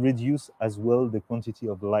and to reduce as well the quantity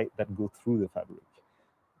of light that go through the fabric.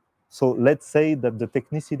 So let's say that the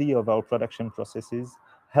technicity of our production processes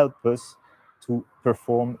help us to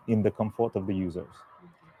perform in the comfort of the users.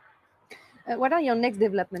 What are your next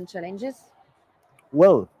development challenges?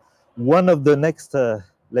 Well, one of the next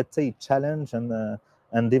let's say challenge and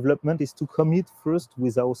and development is to commit first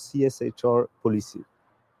with our CSHR policy.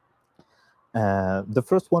 The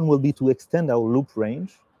first one will be to extend our loop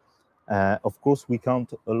range. Of course, we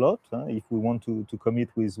count a lot if we want to commit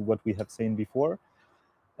with what we have seen before.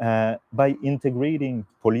 By integrating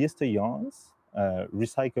polyester yarns,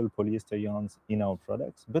 recycled polyester yarns in our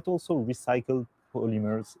products, but also recycled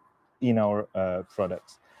polymers in our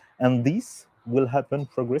products. And this will happen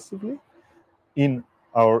progressively in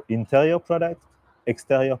our interior product,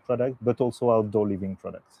 exterior product, but also outdoor living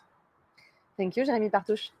products. Thank you, Jérémy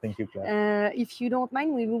Partouche. Thank you, Claire. If you don't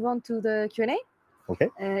mind, we move on to the Q&A. Okay.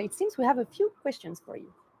 It seems we have a few questions for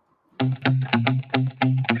you.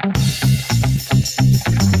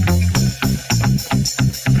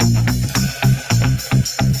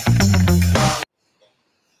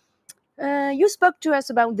 You spoke to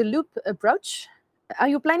us about the loop approach. Are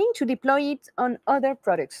you planning to deploy it on other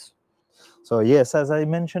products? So yes, as I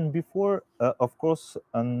mentioned before, of course,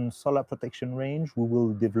 on solar protection range, we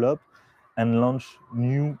will develop and launch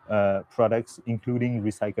new products, including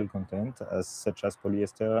recycled content, such as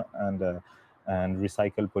polyester and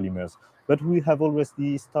recycled polymers. But we have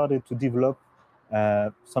already started to develop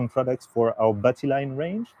some products for our Batyline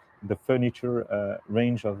range, the furniture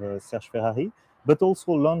range of Serge Ferrari, but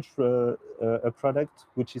also launch a product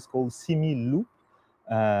which is called Simi Loop,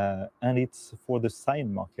 and it's for the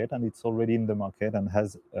sign market, and it's already in the market and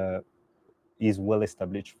is well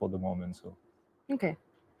established for the moment. So, okay.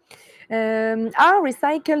 Are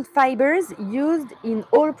recycled fibers used in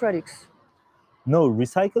all products? No,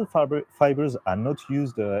 recycled fibers are not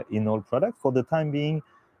used in all products. For the time being,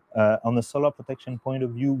 on a solar protection point of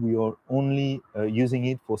view, we are only using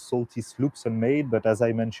it for Soltis loops and made, but as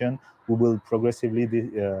I mentioned, we will progressively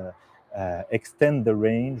extend the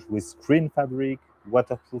range with screen fabric,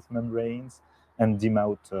 waterproof membranes, and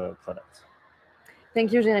dim-out products.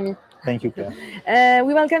 Thank you, Jérémy. Thank you, Claire.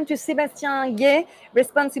 We welcome to Sébastien Gay,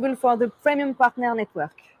 responsible for the Premium Partner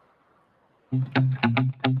Network.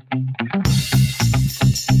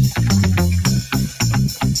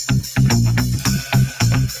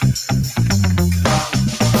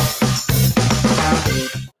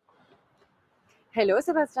 Hello,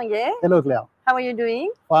 Sébastien Gay. Hello, Claire. How are you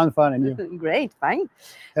doing? Fine, and you? Great, fine.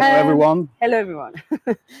 Hello, everyone. Hello, everyone.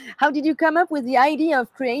 How did you come up with the idea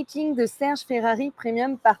of creating the Serge Ferrari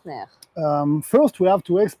Premium Partner? First, we have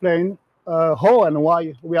to explain how and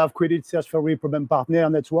why we have created Serge Ferrari Premium Partner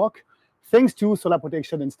Network, thanks to solar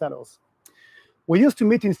protection installers. We used to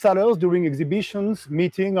meet installers during exhibitions,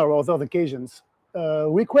 meetings, or other occasions.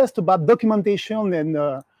 Requests about documentation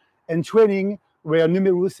and training were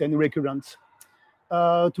numerous and recurrent.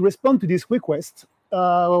 To respond to this request,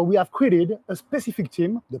 we have created a specific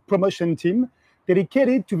team, the promotion team,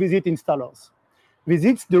 dedicated to visit installers.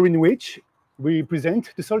 Visits during which we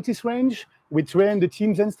present the Soltis range, we train the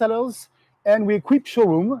team's installers, and we equip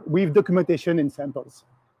showroom with documentation and samples.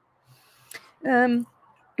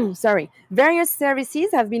 Sorry, various services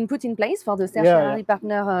have been put in place for the Serge Ferrari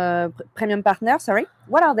Partner Premium Partner. Sorry,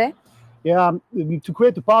 what are they? Yeah, to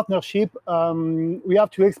create a partnership, we have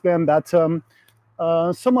to explain that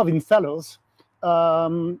some of installers,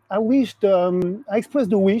 I expressed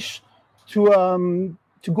the wish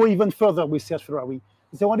to go even further with Serge Ferrari.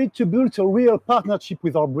 They wanted to build a real partnership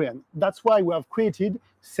with our brand. That's why we have created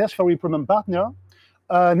Serge Ferrari Premium Partner,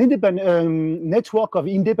 an independent network of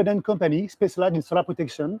independent companies specialized in solar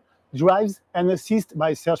protection, drives, and assist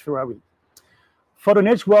by Serge Ferrari. For the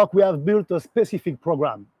network, we have built a specific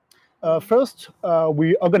program. First,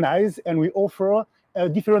 we organize and we offer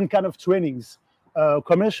different kind of trainings.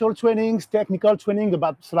 Commercial trainings, technical training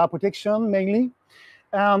about solar protection mainly,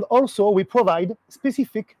 and also we provide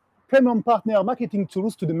specific premium partner marketing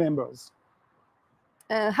tools to the members.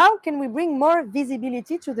 How can we bring more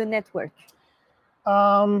visibility to the network?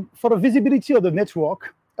 For the visibility of the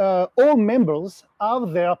network, all members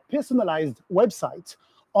have their personalized website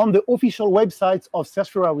on the official websites of Serge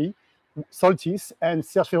Ferrari, Soltis, and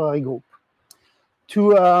Serge Ferrari Group.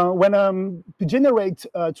 To generate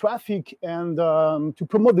traffic and to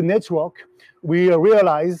promote the network, we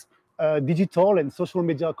realize digital and social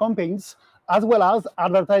media campaigns, as well as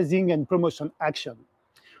advertising and promotion action.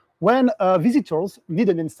 When visitors need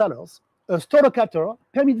an installer, a store locator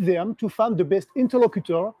permits them to find the best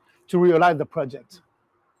interlocutor to realize the project.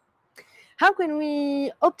 How can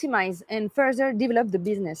we optimize and further develop the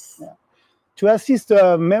business? Yeah. To assist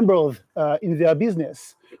members in their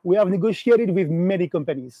business, we have negotiated with many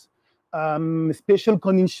companies special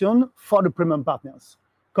conditions for the premium partners.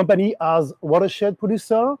 Company as watershed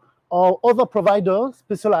producer or other providers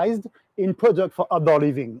specialized in products for outdoor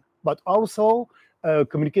living, but also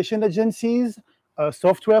communication agencies,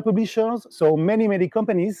 software publishers, so many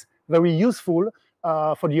companies, very useful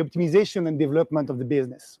for the optimization and development of the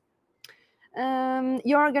business.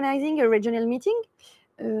 You're organizing a regional meeting.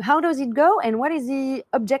 How does it go, and what is the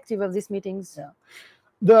objective of these meetings?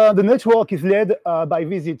 The network is led by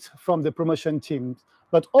visits from the promotion team,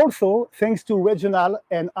 but also thanks to regional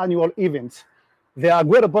and annual events. There are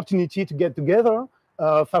great opportunity to get together,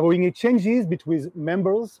 following exchanges between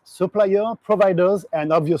members, suppliers, providers,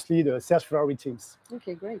 and obviously the Search Ferrari teams.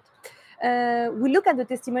 Okay, great. We look at the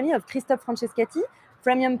testimony of Christophe Francescati,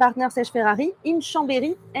 premium partner Search Ferrari in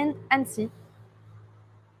Chambéry and Annecy.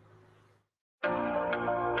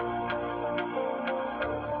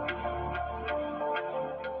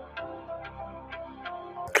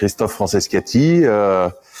 Christophe Francescati,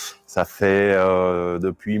 ça fait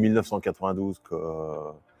depuis 1992 que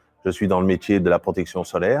je suis dans le métier de la protection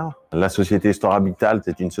solaire. La société Store Habitat,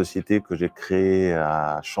 c'est une société que j'ai créée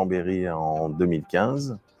à Chambéry en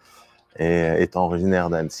 2015. Et étant originaire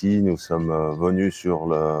d'Annecy, nous sommes venus sur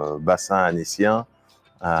le bassin annécien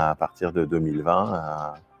à partir de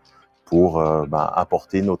 2020 pour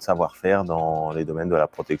apporter notre savoir-faire dans les domaines de la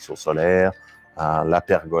protection solaire, la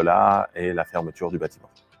pergola et la fermeture du bâtiment.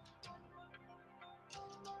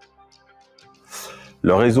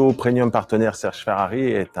 Le réseau Premium Partenaire Search Ferrari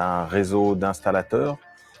est un réseau d'installateurs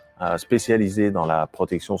spécialisés dans la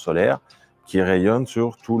protection solaire qui rayonne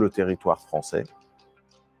sur tout le territoire français.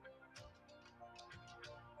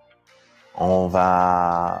 On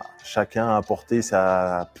va chacun apporter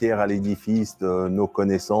sa pierre à l'édifice de nos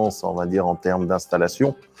connaissances, on va dire en termes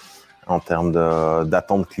d'installation, en termes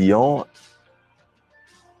d'attente client.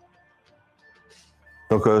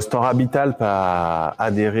 Donc Store Habitat a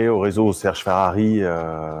adhéré au réseau Search Ferrari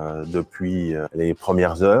depuis les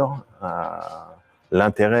premières heures.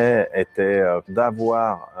 L'intérêt était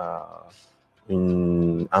d'avoir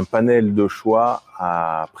un panel de choix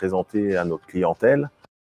à présenter à notre clientèle.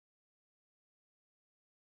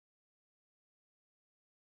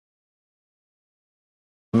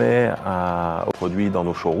 Permet aux produits dans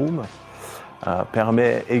nos showrooms,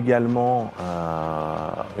 permet également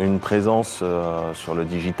une présence sur le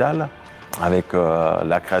digital avec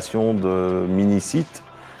la création de mini-sites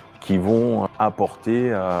qui vont apporter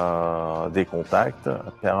des contacts,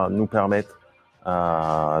 nous permettre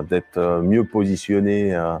d'être mieux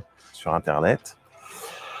positionnés sur Internet,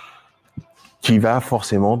 qui va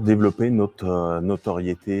forcément développer notre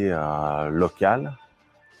notoriété locale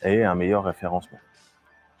et un meilleur référencement.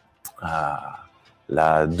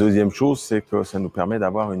 La deuxième chose, c'est que ça nous permet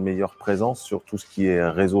d'avoir une meilleure présence sur tout ce qui est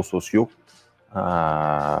réseaux sociaux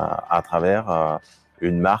à travers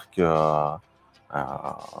une marque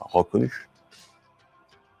reconnue.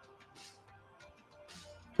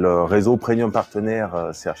 Le réseau Premium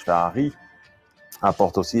Partenaire Search Ferrari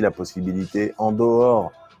apporte aussi la possibilité, en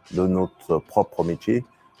dehors de notre propre métier,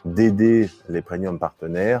 d'aider les Premium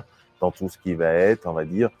Partenaires dans tout ce qui va être, on va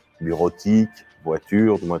dire, bureautique,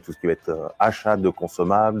 voiture, du moins tout ce qui va être achat de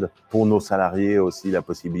consommables. Pour nos salariés aussi, la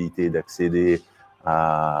possibilité d'accéder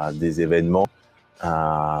à des événements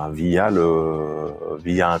via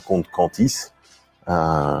un compte Cantis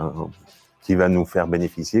qui va nous faire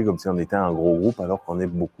bénéficier comme si on était un gros groupe alors qu'on est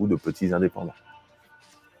beaucoup de petits indépendants.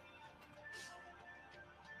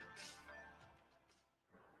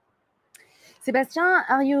 Sébastien,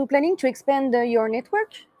 are you planning to expand your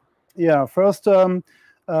network? Yeah, first,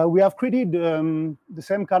 we have created the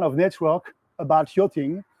same kind of network about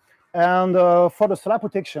yachting. And for the solar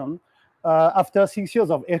protection, after 6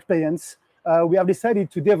 years of experience, we have decided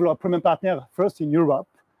to develop Premium Partner first in Europe.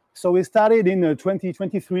 So we started in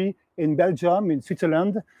 2023 in Belgium, in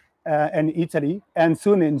Switzerland, and Italy, and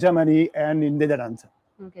soon in Germany and in Netherlands.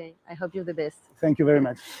 Okay, I hope you're the best. Thank you very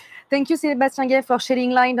much. Thank you, Sébastien Gay, for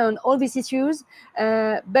shedding light on all these issues.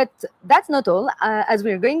 But that's not all, as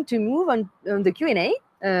we're going to move on the Q&A,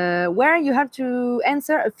 where you have to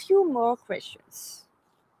answer a few more questions.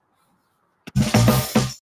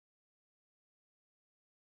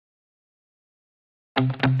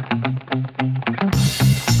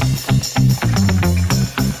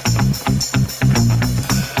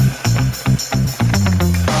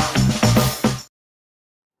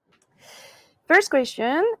 First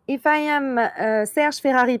question, if I am a Search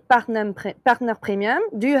Ferrari partner premium,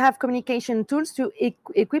 do you have communication tools to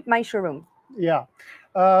equip my showroom? Yeah.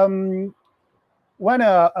 When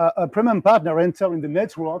a premium partner enters in the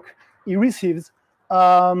network, he receives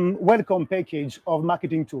a welcome package of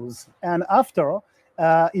marketing tools. And after,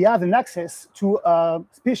 he has an access to a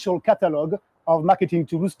special catalog of marketing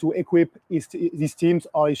tools to equip his teams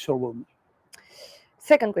or his showroom.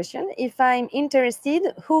 Second question, if I'm interested,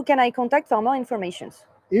 who can I contact for more information?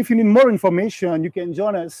 If you need more information, you can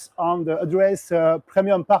join us on the address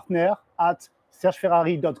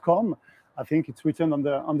premiumpartner@sergeferrari.com. I think it's written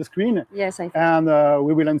on the screen. Yes, I think. And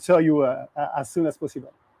we will answer you as soon as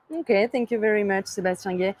possible. Okay, thank you very much,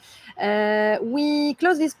 Sébastien Gay. We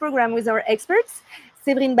close this program with our experts,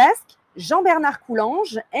 Séverine Basque, Jean-Bernard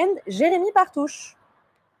Coulange, and Jérémy Partouche.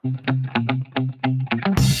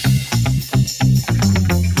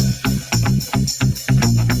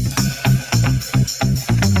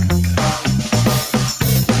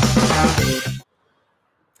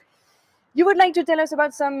 You would like to tell us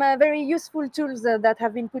about some very useful tools that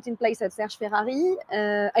have been put in place at Serge Ferrari.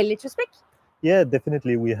 I'll let you speak. Yeah,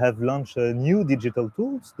 definitely. We have launched new digital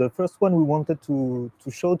tools. The first one we wanted to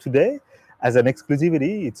show today as an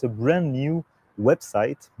exclusivity, it's a brand new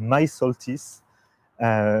website, My Soltis.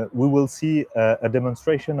 We will see a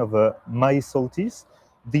demonstration of My Soltis.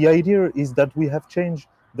 The idea is that we have changed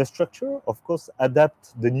the structure, of course,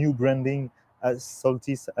 adapt the new branding as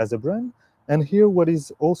Soltis as a brand. And here, what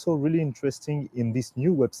is also really interesting in this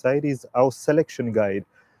new website is our selection guide.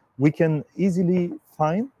 We can easily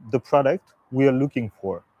find the product we are looking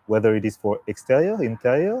for, whether it is for exterior,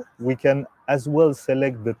 interior. We can as well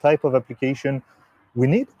select the type of application we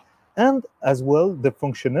need and as well the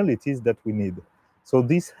functionalities that we need. So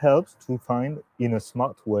this helps to find in a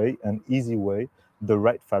smart way and easy way the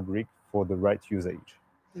right fabric for the right usage.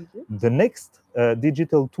 The next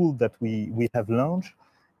digital tool that we have launched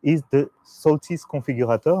is the Soltis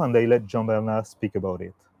configurator, and I let Jean-Bernard speak about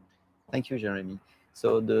it. Thank you, Jeremy.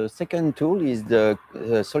 So the second tool is the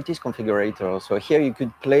Soltis configurator. So here you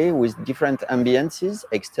could play with different ambiances,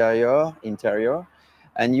 exterior, interior,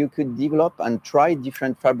 and you could develop and try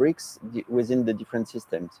different fabrics within the different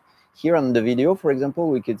systems. Here on the video, for example,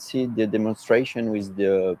 we could see the demonstration with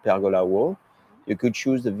the pergola wall. You could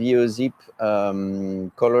choose the VO-zip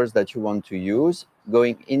colors that you want to use,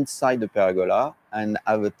 going inside the pergola and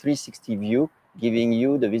have a 360 view, giving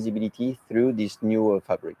you the visibility through these new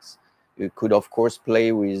fabrics. You could, of course,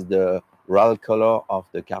 play with the RAL color of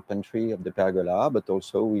the carpentry of the pergola, but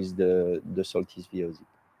also with the Soltis VO-zip.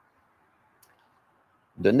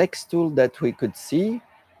 The next tool that we could see,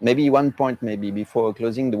 maybe one point, maybe before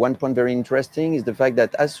closing, the one point very interesting is the fact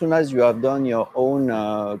that as soon as you have done your own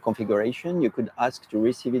configuration, you could ask to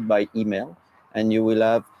receive it by email, and you will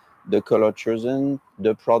have the color chosen,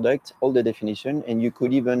 the product, all the definition, and you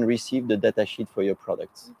could even receive the data sheet for your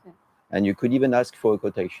products. Okay. And you could even ask for a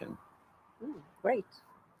quotation. Great.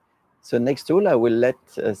 So next tool, I will let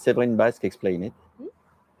Séverine Basque explain it.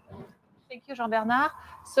 Thank you, Jean-Bernard.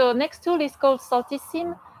 So next tool is called Soltis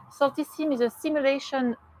Sim. Soltis Sim is a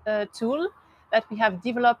simulation tool that we have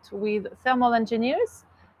developed with thermal engineers.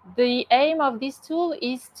 The aim of this tool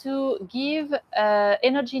is to give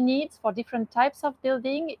energy needs for different types of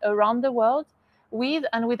building around the world with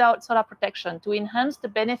and without solar protection to enhance the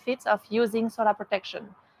benefits of using solar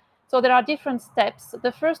protection. So there are different steps.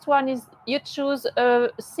 The first one is you choose a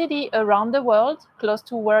city around the world close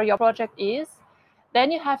to where your project is. Then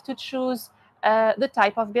you have to choose the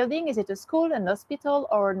type of building. Is it a school, an hospital,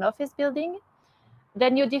 or an office building?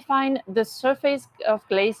 Then you define the surface of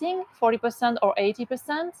glazing, 40% or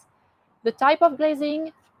 80%, the type of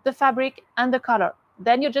glazing, the fabric, and the color.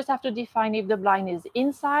 Then you just have to define if the blind is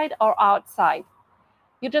inside or outside.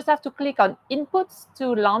 You just have to click on inputs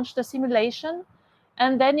to launch the simulation.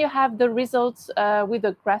 And then you have the results with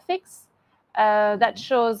the graphics that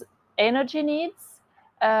shows energy needs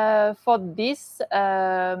for this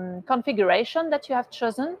configuration that you have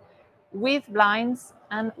chosen with blinds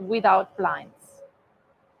and without blinds.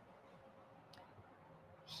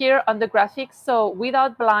 Here on the graphics, so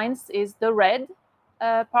without blinds is the red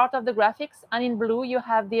part of the graphics, and in blue you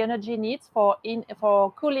have the energy needs for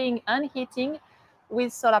cooling and heating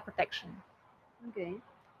with solar protection. Okay.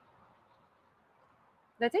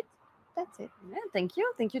 That's it? That's it. Yeah, thank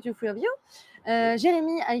you. Thank you to three of you.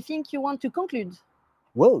 Jérémy, I think you want to conclude.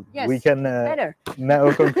 Well, yes, we can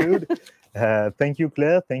now conclude. Thank you,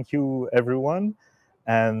 Claire. Thank you, everyone.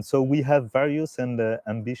 And so we have various and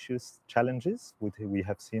ambitious challenges. We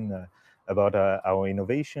have seen about our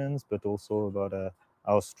innovations, but also about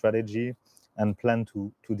our strategy and plan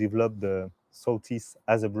to develop the Soltis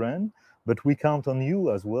as a brand. But we count on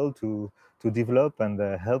you as well to develop and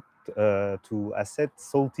help to asset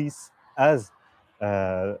Soltis as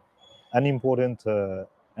an important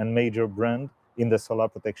and major brand in the solar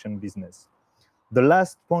protection business. The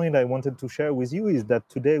last point I wanted to share with you is that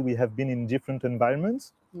today we have been in different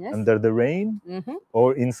environments, yes, under the rain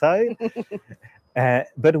or inside,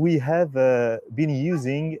 but we have been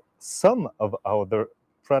using some of our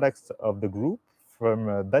products of the group from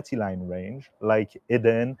Batyline range, like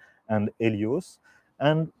Eden and Helios.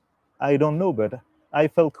 And I don't know, but I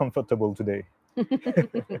felt comfortable today.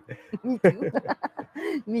 Me too.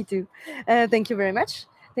 Me too. Thank you very much.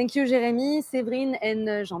 Thank you, Jérémy, Séverine,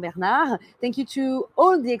 and Jean-Bernard. Thank you to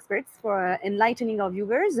all the experts for enlightening our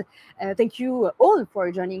viewers. Thank you all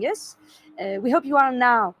for joining us. We hope you are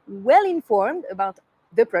now well informed about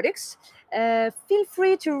the products. Feel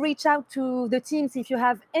free to reach out to the teams if you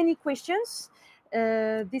have any questions.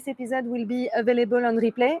 This episode will be available on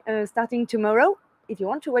replay starting tomorrow if you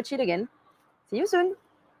want to watch it again. See you soon.